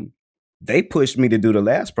them, they pushed me to do the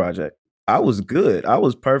last project. I was good. I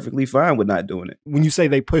was perfectly fine with not doing it. When you say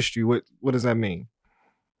they pushed you, what does that mean?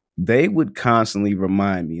 They would constantly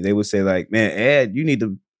remind me. They would say like, "Man, Ed,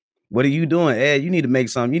 what are you doing? Ed, you need to make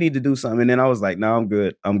something. You need to do something." And then I was like, "No,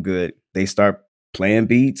 I'm good." They start playing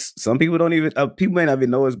beats. Some people don't even, people may not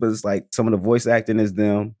even know it, but it's like some of the voice acting is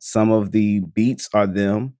them. Some of the beats are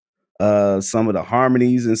them. Some of the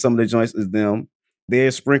harmonies and some of the joints is them.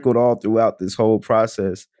 They're sprinkled all throughout this whole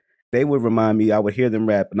process. They would remind me, I would hear them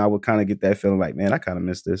rap and I would kind of get that feeling like, man, I kind of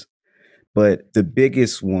miss this. But the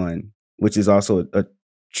biggest one, which is also a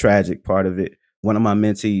tragic part of it, one of my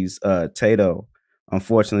mentees, Tato,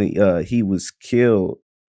 unfortunately, he was killed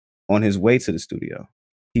on his way to the studio.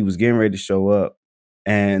 He was getting ready to show up,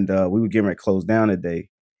 and we were getting ready to close down that day.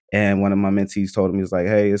 And one of my mentees told him, he was like,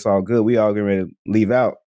 "Hey, it's all good. We all getting ready to leave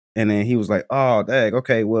out." And then he was like, "Oh, dang,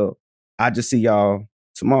 okay, well, I'll just see y'all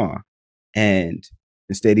tomorrow." And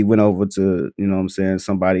instead, he went over to, you know what I'm saying,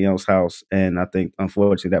 somebody else's house. And I think,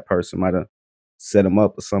 unfortunately, that person might have set him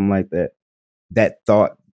up or something like that. That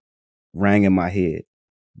thought rang in my head,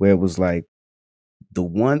 where it was like, the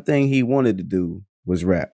one thing he wanted to do was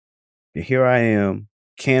rap. And here I am,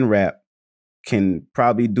 can rap, can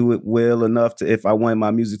probably do it well enough to, if I wanted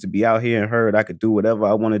my music to be out here and heard, I could do whatever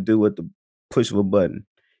I want to do at the push of a button.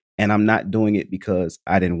 And I'm not doing it because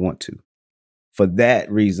I didn't want to. For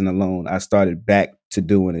that reason alone, I started back to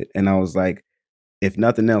doing it. And I was like, if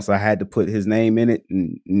nothing else, I had to put his name in it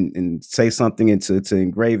and say something and to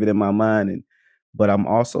engrave it in my mind. But I'm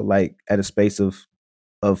also like at a space of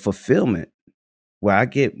fulfillment, where I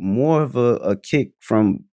get more of a kick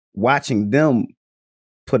from watching them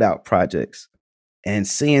put out projects and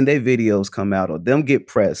seeing their videos come out or them get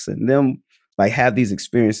press and them like have these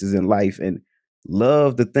experiences in life. And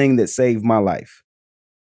love the thing that saved my life.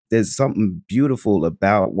 There's something beautiful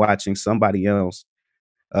about watching somebody else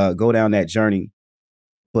go down that journey,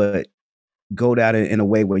 but go down it in a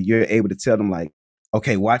way where you're able to tell them, like,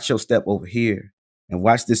 okay, watch your step over here and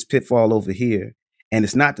watch this pitfall over here. And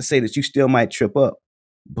it's not to say that you still might trip up,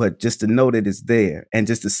 but just to know that it's there and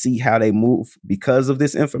just to see how they move because of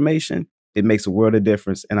this information, it makes a world of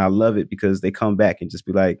difference. And I love it because they come back and just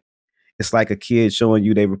be like, it's like a kid showing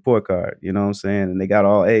you their report card, you know what I'm saying? And they got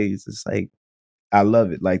all A's. It's like, I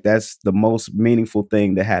love it. Like, that's the most meaningful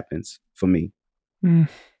thing that happens for me. Mm.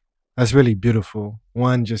 That's really beautiful.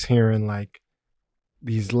 One, just hearing like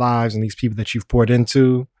these lives and these people that you've poured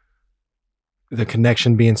into, the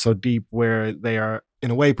connection being so deep where they are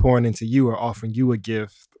in a way pouring into you or offering you a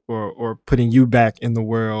gift or putting you back in the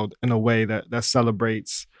world in a way that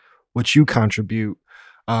celebrates what you contribute.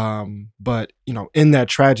 But you know, in that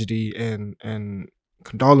tragedy and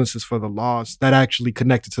condolences for the loss, that actually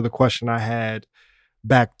connected to the question I had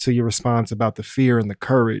back to your response about the fear and the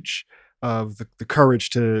courage of the courage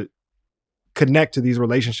to connect to these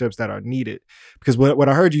relationships that are needed. Because what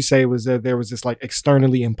I heard you say was that there was this like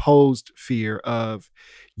externally imposed fear of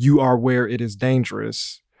you are where it is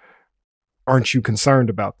dangerous. Aren't you concerned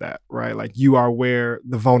about that? Right? Like you are where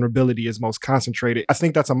the vulnerability is most concentrated. I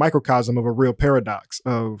think that's a microcosm of a real paradox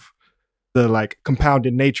of the like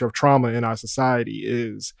compounded nature of trauma in our society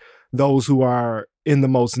is those who are in the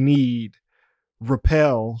most need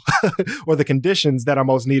repel or the conditions that are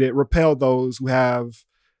most needed repel those who have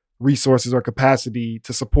resources or capacity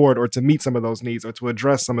to support or to meet some of those needs or to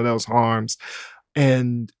address some of those harms.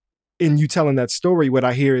 And in you telling that story, what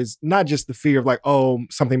I hear is not just the fear of like, oh,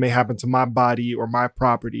 something may happen to my body or my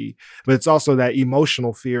property, but it's also that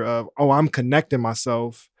emotional fear of, oh, I'm connecting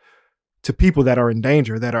myself to people that are in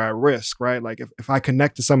danger, that are at risk, right? Like if I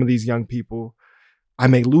connect to some of these young people, I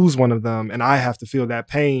may lose one of them and I have to feel that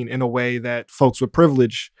pain in a way that folks with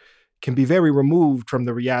privilege can be very removed from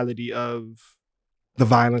the reality of the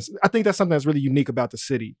violence. I think that's something that's really unique about the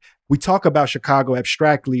city. We talk about Chicago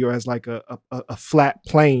abstractly or as like a flat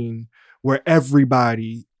plane where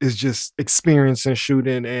everybody is just experiencing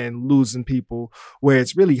shooting and losing people, where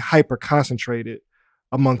it's really hyper concentrated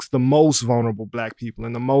amongst the most vulnerable Black people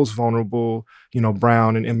and the most vulnerable, you know,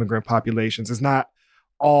 brown and immigrant populations. It's not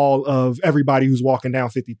all of everybody who's walking down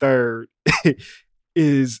 53rd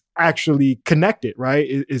is actually connected, right?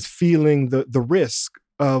 Is feeling the risk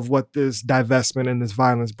of what this divestment and this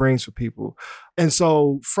violence brings for people. And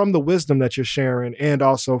so from the wisdom that you're sharing and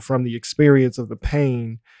also from the experience of the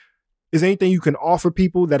pain, is there anything you can offer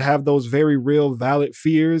people that have those very real, valid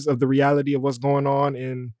fears of the reality of what's going on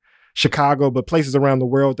in Chicago, but places around the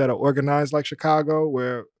world that are organized like Chicago,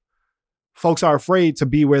 where folks are afraid to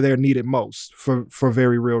be where they're needed most for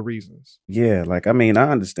very real reasons? Yeah, like, I mean,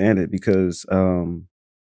 I understand it because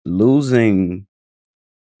losing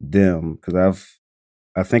them, because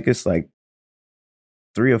I think it's like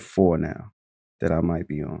 3 or 4 now that I might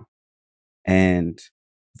be on. And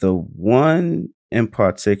the one in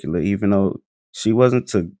particular, even though she wasn't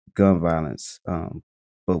to gun violence,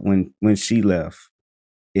 but when she left,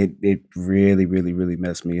 it really, really, really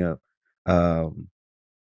messed me up.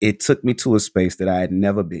 It took me to a space that I had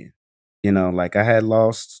never been. You know, like I had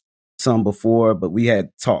lost some before, but we had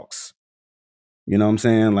talks. You know what I'm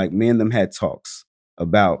saying? Like me and them had talks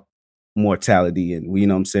about mortality and you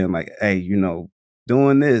know what I'm saying? Like, hey, you know,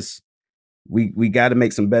 doing this, we got to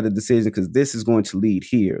make some better decisions because this is going to lead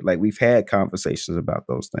here. Like we've had conversations about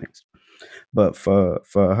those things. But for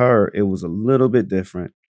her, it was a little bit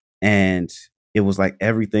different. And it was like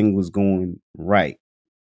everything was going right.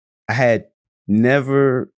 I had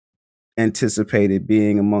never anticipated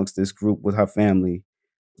being amongst this group with her family.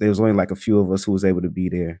 There was only like a few of us who was able to be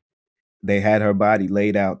there. They had her body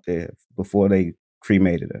laid out there before they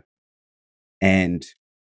cremated her. And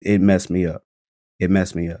it messed me up. It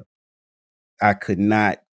messed me up. I could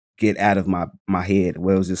not get out of my head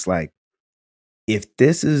where it was just like, if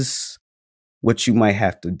this is what you might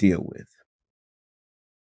have to deal with,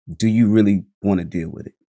 do you really want to deal with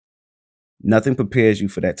it? Nothing prepares you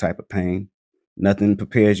for that type of pain. Nothing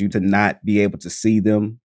prepares you to not be able to see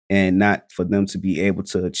them and not for them to be able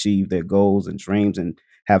to achieve their goals and dreams and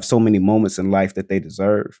have so many moments in life that they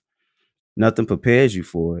deserve. Nothing prepares you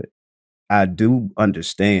for it. I do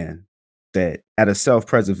understand that out of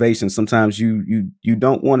self-preservation, sometimes you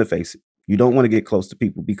don't want to face it. You don't want to get close to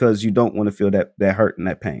people because you don't want to feel that hurt and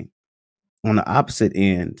that pain. On the opposite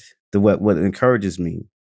end, what encourages me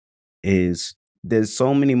is there's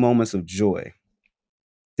so many moments of joy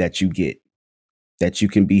that you get, that you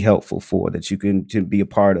can be helpful for, that you can be a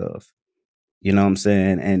part of. You know what I'm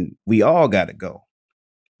saying? And we all got to go.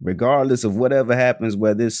 regardless of whatever happens,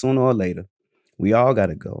 whether it's sooner or later, we all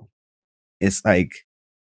gotta go. It's like,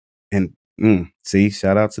 and see,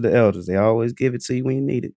 shout out to the elders. They always give it to you when you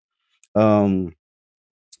need it.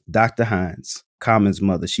 Dr. Hines, Common's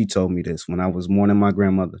mother, she told me this when I was mourning my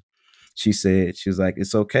grandmother. She was like,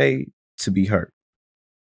 it's okay to be hurt,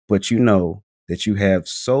 but you know that you have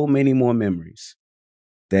so many more memories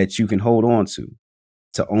that you can hold on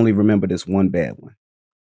to only remember this one bad one.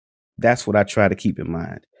 That's what I try to keep in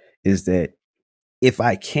mind, is that if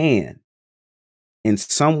I can, in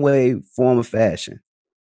some way, form, or fashion,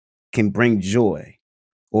 can bring joy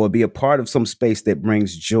or be a part of some space that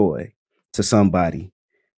brings joy to somebody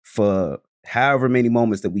for however many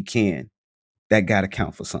moments that we can, that got to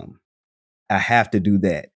count for something. I have to do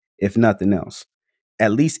that, if nothing else.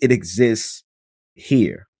 At least it exists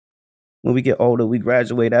here. When we get older, we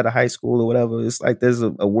graduate out of high school or whatever, it's like there's a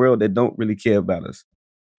world that don't really care about us.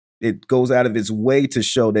 It goes out of its way to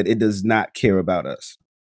show that it does not care about us.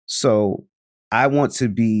 So I want to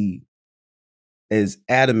be as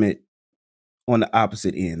adamant on the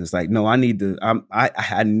opposite end. It's like, no, I need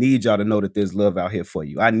y'all to know that there's love out here for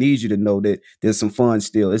you. I need you to know that there's some fun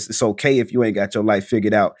still. It's okay if you ain't got your life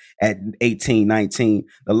figured out at 18, 19.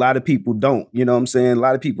 A lot of people don't, you know what I'm saying? A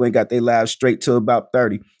lot of people ain't got their lives straight till about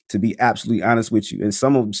 30, to be absolutely honest with you. And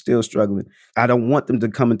some of them still struggling. I don't want them to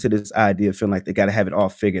come into this idea feeling like they got to have it all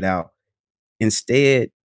figured out.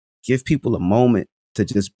 Instead, give people a moment to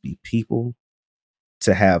just be people,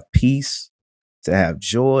 to have peace, to have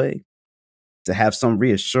joy, to have some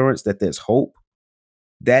reassurance that there's hope.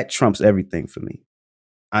 That trumps everything for me.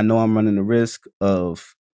 I know I'm running the risk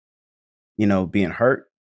of, being hurt,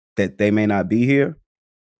 that they may not be here.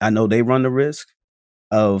 I know they run the risk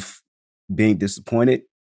of being disappointed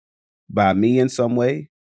by me in some way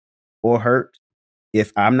or hurt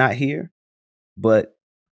if I'm not here. But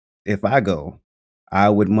if I go, I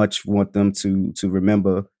would much want them to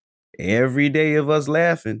remember every day of us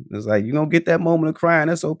laughing. It's like, you're going to get that moment of crying.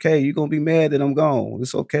 That's okay. You're going to be mad that I'm gone.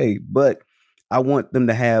 It's okay. But I want them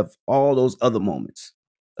to have all those other moments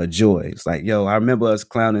of joy. It's like, yo, I remember us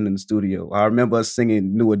clowning in the studio. I remember us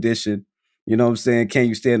singing New Edition. You know what I'm saying? Can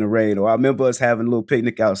You Stand the Rain? Or I remember us having a little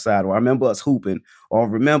picnic outside. Or I remember us hooping. Or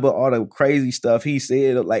remember all the crazy stuff he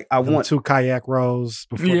said. Like, I want 2 kayak rows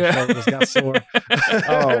before the shoulders got sore.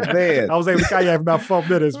 Oh, man. I was able to kayak for about 4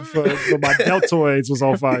 minutes before my deltoids was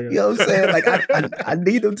on fire. You know what I'm saying? Like, I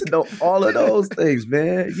need them to know all of those things,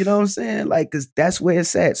 man. You know what I'm saying? Like, because that's where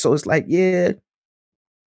it's at. So it's like, yeah,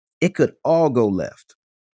 it could all go left.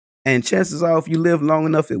 And chances are, if you live long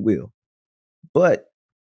enough, it will. But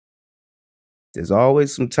there's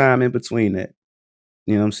always some time in between that.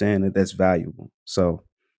 You know what I'm saying? That's valuable. So,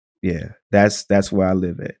 yeah, that's where I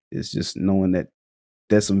live at. It's just knowing that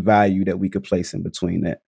there's some value that we could place in between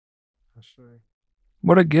that.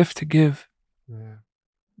 What a gift to give.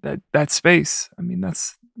 Yeah. That space. I mean,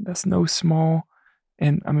 that's no small.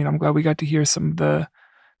 And I mean, I'm glad we got to hear some of the,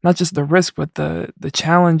 not just the risk, but the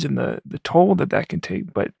challenge and the toll that can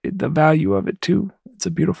take, but the value of it too. It's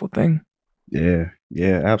a beautiful thing.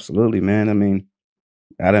 Yeah, absolutely, man. I mean,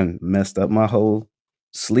 I done messed up my whole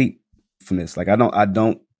sleep from this. Like, I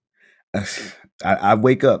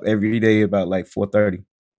wake up every day about like 4:30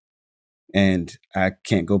 and I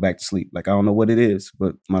can't go back to sleep. Like, I don't know what it is,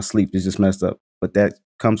 but my sleep is just messed up. But that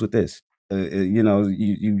comes with this.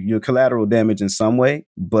 You're collateral damage in some way,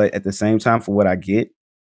 but at the same time, for what I get,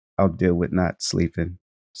 I'll deal with not sleeping.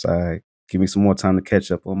 So give me some more time to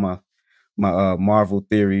catch up on my Marvel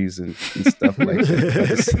theories and stuff like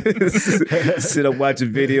that. Sit up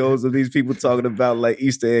watching videos of these people talking about like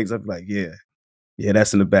Easter eggs. I'm like, yeah,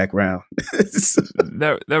 that's in the background.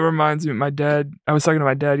 That reminds me, my dad, I was talking to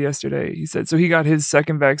my dad yesterday. He said, so he got his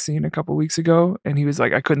second vaccine a couple weeks ago and he was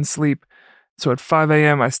like, I couldn't sleep. So at 5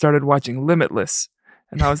 a.m. I started watching Limitless.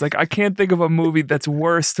 And I was like, I can't think of a movie that's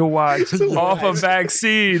worse to watch off a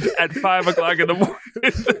vaccine at 5 o'clock in the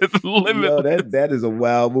morning. Yo, that is a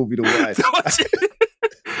wild movie to watch.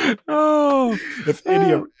 Oh, if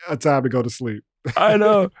any a time to go to sleep. I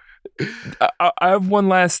know. I have one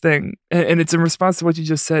last thing, and it's in response to what you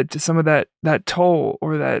just said, to some of that toll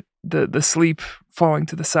or that the sleep falling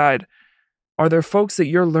to the side. Are there folks that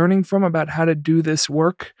you're learning from about how to do this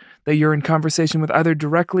work that you're in conversation with either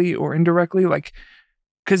directly or indirectly? Like,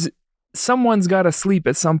 because someone's got to sleep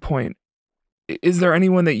at some point. Is there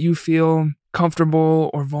anyone that you feel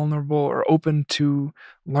comfortable or vulnerable or open to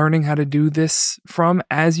learning how to do this from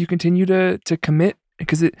as you continue to commit?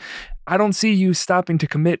 Because I don't see you stopping to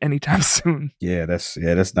commit anytime soon. Yeah, that's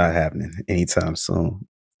not happening anytime soon.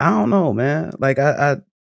 I don't know, man. Like I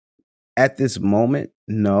at this moment,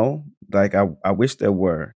 no. Like I wish there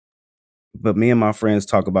were. but me and my friends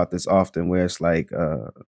talk about this often, where it's like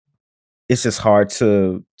it's just hard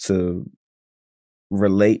to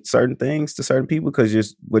relate certain things to certain people because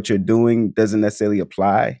just what you're doing doesn't necessarily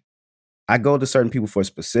apply. I go to certain people for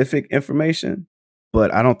specific information,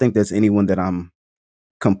 but I don't think there's anyone that I'm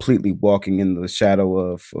completely walking in the shadow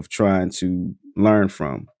of trying to learn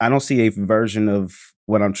from. I don't see a version of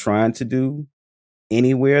what I'm trying to do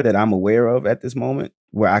anywhere that I'm aware of at this moment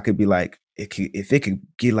where I could be like, if it could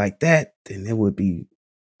get like that, then it would be.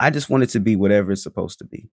 I just want it to be whatever it's supposed to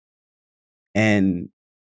be. And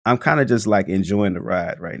I'm kind of just like enjoying the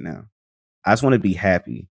ride right now. I just want to be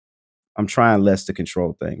happy. I'm trying less to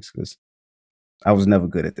control things because I was never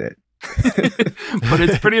good at that. But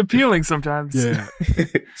it's pretty appealing sometimes. Yeah.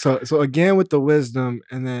 So again with the wisdom,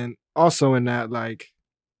 and then also in that, like,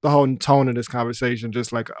 the whole tone of this conversation,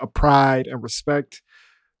 just like a pride and respect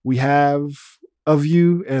we have of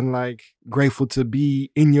you, and like grateful to be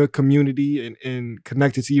in your community and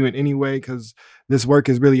connected to you in any way, because this work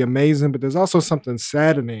is really amazing. But there's also something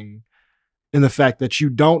saddening in the fact that you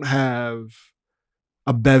don't have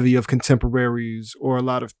a bevy of contemporaries or a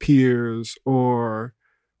lot of peers or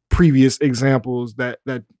previous examples that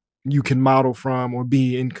you can model from or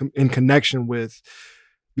be in connection with.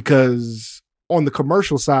 Because on the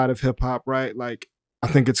commercial side of hip hop, right, like, I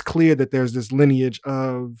think it's clear that there's this lineage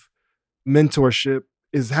of mentorship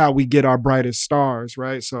is how we get our brightest stars,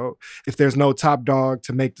 right? So if there's no top dog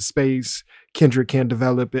to make the space, Kendrick can't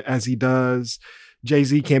develop it as he does.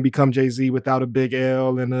 Jay-Z can't become Jay-Z without a Big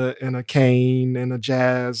L and a Kane and a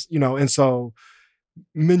Jazz, and so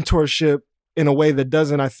mentorship in a way that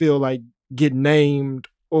doesn't, I feel like, get named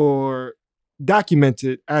or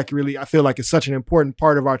documented accurately, I feel like it's such an important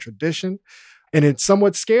part of our tradition. And it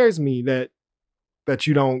somewhat scares me that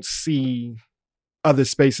you don't see other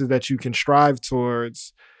spaces that you can strive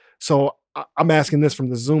towards. So I'm asking this from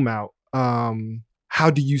the zoom out. How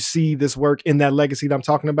do you see this work in that legacy that I'm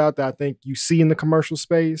talking about, that I think you see in the commercial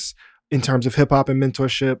space in terms of hip hop and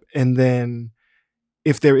mentorship? And then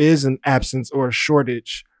if there is an absence or a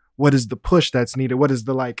shortage, what is the push that's needed? What is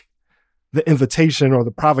the invitation or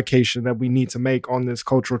the provocation that we need to make on this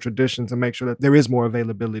cultural tradition to make sure that there is more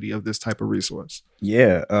availability of this type of resource?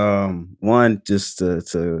 Yeah. One, just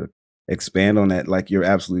to expand on that, like, you're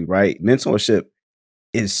absolutely right. Mentorship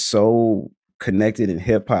is so connected in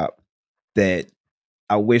hip hop that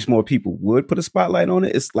I wish more people would put a spotlight on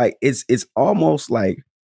it. It's like it's almost like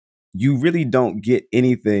you really don't get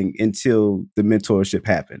anything until the mentorship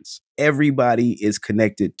happens. Everybody is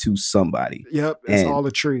connected to somebody. Yep, it's all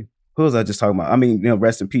a tree. Who was I just talking about? I mean,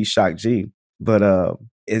 rest in peace, Shock G. But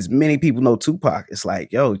as many people know Tupac, it's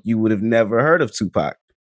like, yo, you would have never heard of Tupac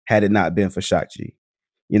had it not been for Shock G.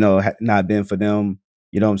 Had not been for them,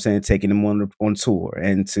 what I'm saying, taking them on tour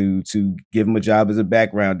and to give him a job as a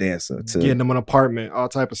background dancer, to getting them an apartment, all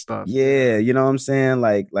type of stuff. Yeah, you know what I'm saying?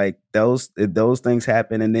 Like those things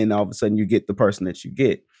happen, and then all of a sudden you get the person that you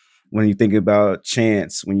get. When you think about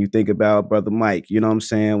Chance, when you think about Brother Mike, you know what I'm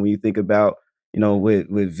saying? When you think about,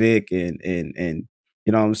 with Vic and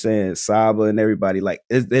you know what I'm saying, Saba and everybody, like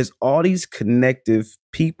there's all these connective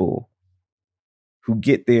people who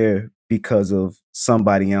get there because of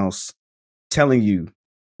somebody else telling you,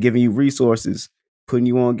 giving you resources, putting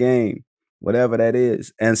you on game, whatever that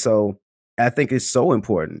is. And so I think it's so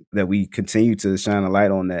important that we continue to shine a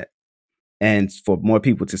light on that, and for more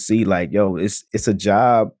people to see, like, yo, it's a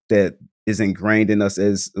job that is ingrained in us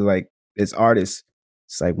as artists.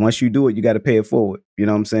 It's like, once you do it, you got to pay it forward. You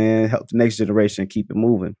know what I'm saying? Help the next generation keep it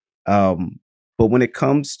moving. But when it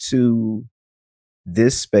comes to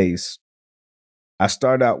this space, I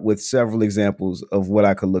start out with several examples of what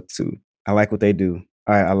I could look to. I like what they do.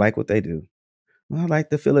 All right, I like what they do. Well, I like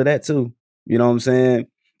the feel of that too. You know what I'm saying?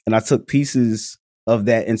 And I took pieces of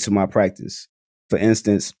that into my practice. For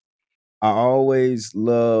instance, I always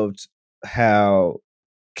loved how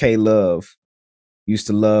K Love used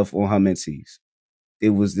to love on her mentees. It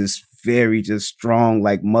was this very just strong,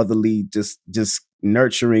 like motherly, just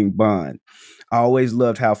nurturing bond. I always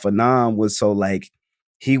loved how Phenom was so like,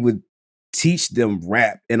 he would teach them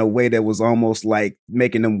rap in a way that was almost like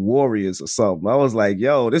making them warriors or something. I was like,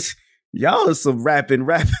 yo, y'all are some rapping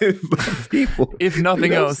people. If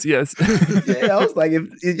nothing else, yes. Yeah, I was like,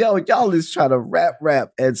 if y'all is trying to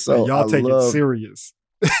rap. And so y'all take it serious.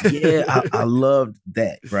 Yeah, I loved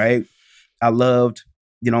that, right? I loved,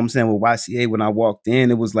 you know what I'm saying, with YCA, when I walked in,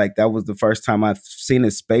 it was like, that was the first time I've seen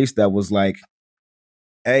a space that was like,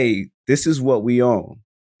 hey, this is what we own.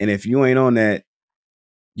 And if you ain't on that,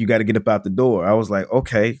 you got to get up out the door. I was like,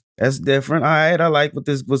 okay, that's different. All right, I like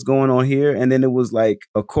what's going on here. And then it was like,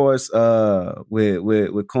 of course,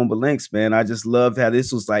 with Kumba Links, man, I just loved how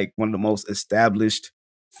this was like one of the most established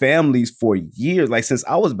families for years, like since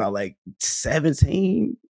I was about like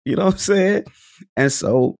 17, you know what I'm saying? And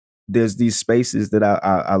so there's these spaces that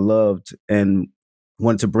I loved and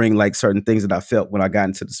wanted to bring like certain things that I felt when I got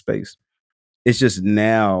into the space. It's just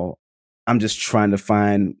now I'm just trying to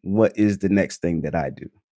find what is the next thing that I do.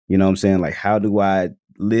 You know what I'm saying? Like, how do I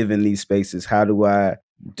live in these spaces? How do I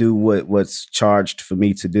do what's charged for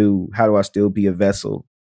me to do? How do I still be a vessel?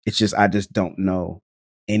 It's just, I just don't know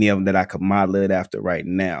any of them that I could model it after right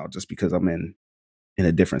now, just because I'm in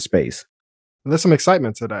a different space. There's some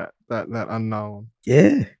excitement to that unknown.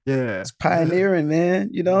 Yeah. Yeah. It's pioneering, man.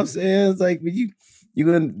 You know what I'm saying? It's like when you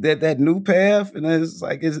go that new path, and it's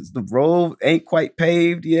like it's the road ain't quite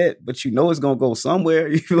paved yet, but you know it's gonna go somewhere.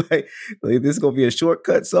 You like this is gonna be a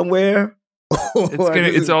shortcut somewhere.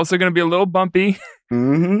 It's also gonna be a little bumpy.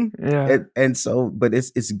 Mm-hmm. Yeah. And so, but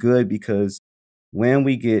it's good because when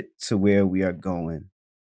we get to where we are going,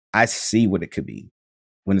 I see what it could be.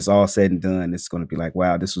 When it's all said and done, it's going to be like,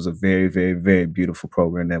 wow, this was a very, very, very beautiful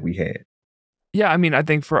program that we had. Yeah, I mean, I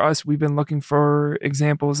think for us, we've been looking for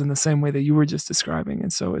examples in the same way that you were just describing,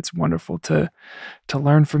 and so it's wonderful to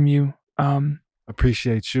learn from you.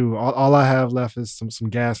 Appreciate you. All I have left is some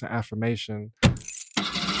gas and affirmation.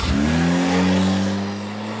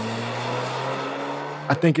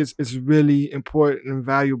 I think it's really important and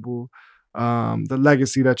valuable, the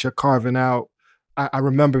legacy that you're carving out. I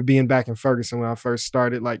remember being back in Ferguson when I first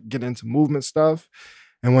started like getting into movement stuff.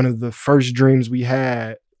 And one of the first dreams we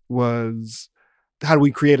had was, how do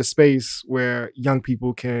we create a space where young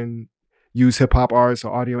people can use hip hop arts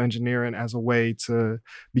or audio engineering as a way to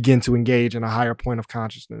begin to engage in a higher point of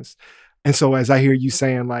consciousness? And so as I hear you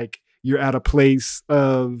saying like you're at a place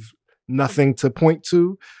of nothing to point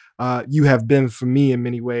to, you have been for me in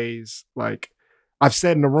many ways, like I've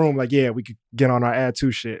said in the room, like, yeah, we could get on our Add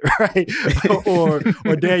To shit, right? or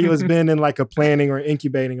Daniel has been in like a planning or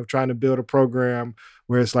incubating of trying to build a program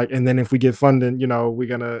where it's like, and then if we get funding, you know, we're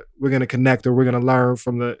gonna connect or we're gonna learn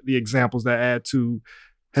from the examples that Add To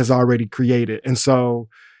has already created. And so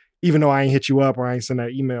even though I ain't hit you up or I ain't send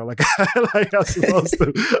that email like I'm supposed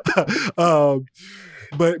to,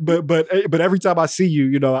 but every time I see you,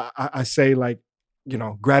 you know, I say like, you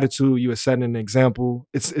know, gratitude, you are setting an example.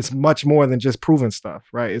 It's much more than just proving stuff,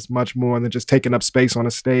 right? It's much more than just taking up space on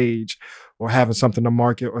a stage or having something to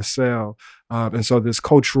market or sell. And so this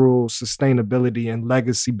cultural sustainability and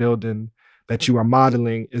legacy building that you are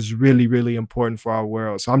modeling is really, really important for our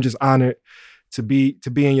world. So I'm just honored to be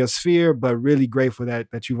in your sphere, but really grateful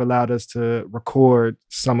that you've allowed us to record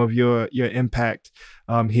some of your impact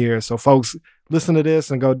here. So folks, listen to this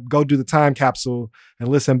and go do the time capsule and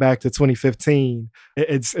listen back to 2015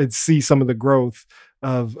 and see some of the growth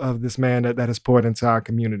of this man that has poured into our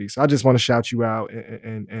community. So I just want to shout you out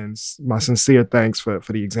and my sincere thanks for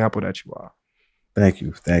the example that you are. Thank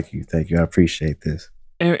you. I appreciate this.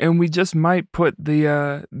 And we just might put the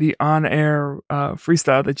on-air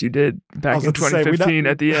freestyle that you did back in 2015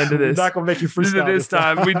 at the end of this. We're not gonna make you freestyle this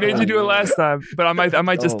time. We made you do it last time, but I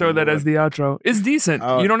might just throw that as the outro. It's decent.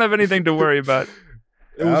 You don't have anything to worry about.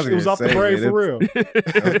 It was off the brain for real.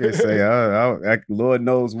 I was gonna say, I Lord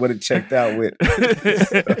knows what it checked out with.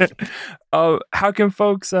 How can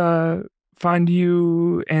folks find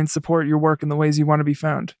you and support your work in the ways you want to be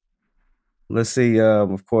found? Let's see.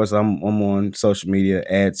 Of course, I'm on social media.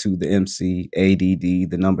 Add to the MC, ADD,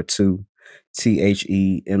 the number 2,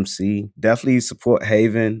 THEMC. Definitely support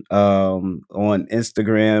Haven on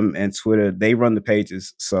Instagram and Twitter. They run the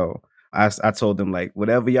pages, so I told them like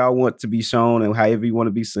whatever y'all want to be shown and however you want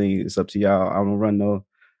to be seen, it's up to y'all. I don't run no.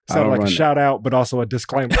 Sound like a shout out, but also a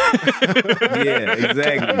disclaimer. Yeah,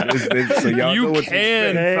 exactly. So y'all you know what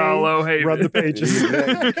can follow Haven. Run the pages.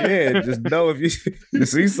 Exactly. You can just know if you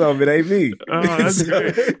see something, it ain't me. Oh, that's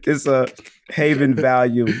great. It's a Haven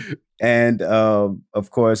value. And of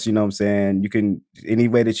course, you know what I'm saying, you can, any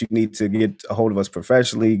way that you need to get a hold of us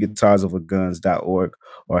professionally, guitarsoverguns.org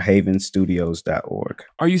or havenstudios.org.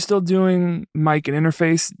 Are you still doing mic and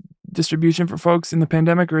interface distribution for folks in the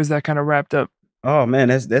pandemic, or is that kind of wrapped up? Oh man,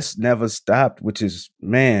 that's never stopped, which is,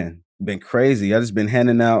 man, been crazy. I just been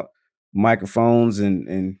handing out microphones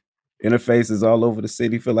and interfaces all over the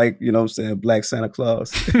city for like, you know what I'm saying, Black Santa Claus.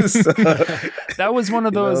 So, that was one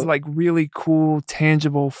of those like really cool,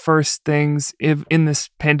 tangible first things in this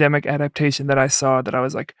pandemic adaptation that I saw that I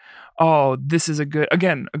was like, oh, this is a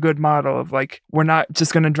good model of like, we're not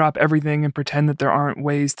just going to drop everything and pretend that there aren't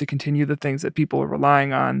ways to continue the things that people are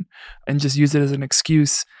relying on and just use it as an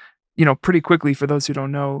excuse. pretty quickly, for those who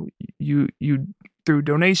don't know, you through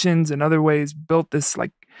donations and other ways built this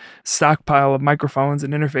like stockpile of microphones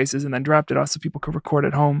and interfaces and then dropped it off so people could record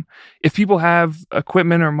at home. If people have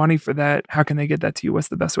equipment or money for that, how can they get that to you? What's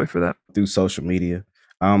the best way for that? Through social media.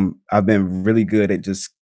 I've been really good at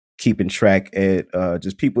just keeping track at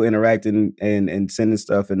just people interacting and sending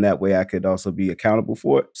stuff, and that way I could also be accountable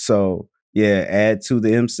for it. So yeah, add to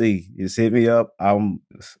the MC. Just hit me up. I'm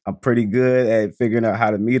pretty good at figuring out how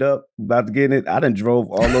to meet up. About to get it. I done drove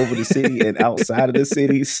all over the city and outside of the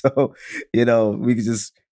city. So, we could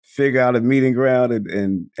just figure out a meeting ground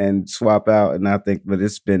and swap out. And I think, but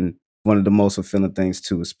it's been one of the most fulfilling things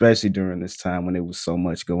too, especially during this time when there was so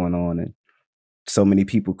much going on and so many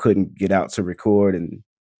people couldn't get out to record.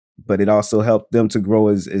 But it also helped them to grow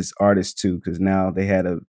as artists too, because now they had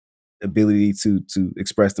a ability to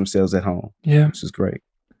express themselves at home. Yeah, which is great.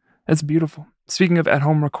 That's beautiful. Speaking of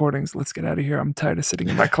at-home recordings, let's get out of here. I'm tired of sitting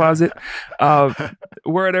in my closet.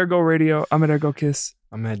 We're at Ergo Radio. I'm at Ergo Kiss.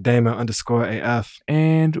 I'm at Damon_AF.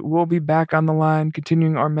 And we'll be back on the line,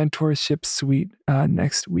 continuing our mentorship suite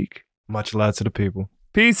next week. Much love to the people.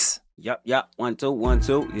 Peace. Yup. 1, 2, 1,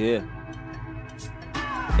 2. Yeah.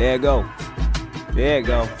 There you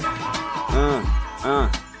go.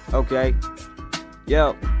 Okay.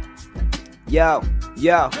 Yo.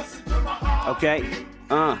 Okay.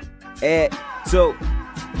 Add 2.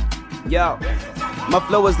 Yo. My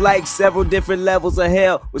flow is like several different levels of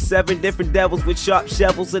hell, with 7 different devils with sharp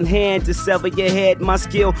shovels in hand to sever your head. My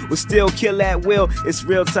skill will still kill at will. It's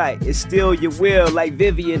real tight, it's still your will. Like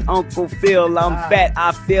Vivian, Uncle Phil. I'm fat,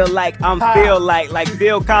 I feel like like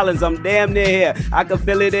Phil Collins. I'm damn near here, I can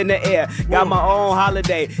feel it in the air. Got my own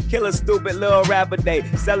holiday, kill a stupid little rapper day.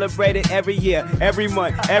 Celebrate it every year, every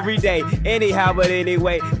month, every day. Anyhow, but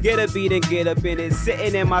anyway, get a beat and get up in it.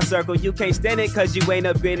 Sitting in my circle, you can't stand it cause you ain't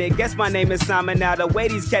up in it. Guess my name is Simon. Now the way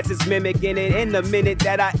these cats is mimicking it, in the minute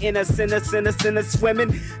that I enter sinner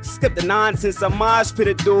swimming, skip the nonsense, a mosh pit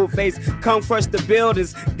a dude face, come crush the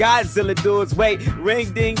buildings, Godzilla dudes, wait,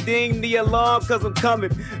 ring ding ding the alarm cause I'm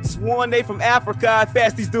coming, sworn they from Africa, how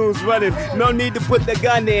fast these dudes running, no need to put the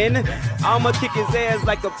gun in, I'ma kick his ass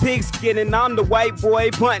like a pigskin, and I'm the white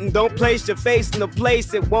boy punting, don't place your face in a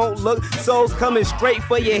place it won't look, souls coming straight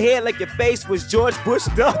for your head like your face was George Bush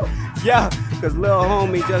duck, yeah, cause little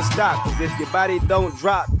homie just stop, cause if your body don't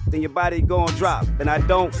drop, then your body gon' drop. And I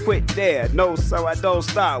don't quit there, no sir, I don't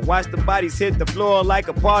stop. Watch the bodies hit the floor like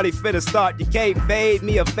a party finna start. You can't fade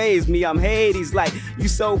me or phase me, I'm Hades like you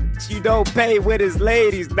don't pay with his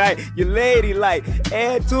ladies night. You lady like,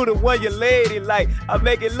 add to the one you lady like. I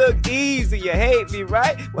make it look easy, you hate me,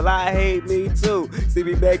 right? Well, I hate me too. See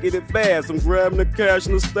me making it fast, I'm grabbing the cash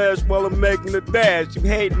in the stash while I'm making the dash. You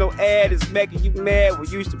hate no ad, it's making you mad. Well,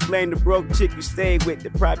 you used to blame the broke chick you stayed with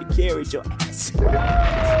that probably carried your ass.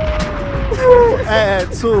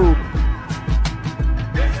 Add to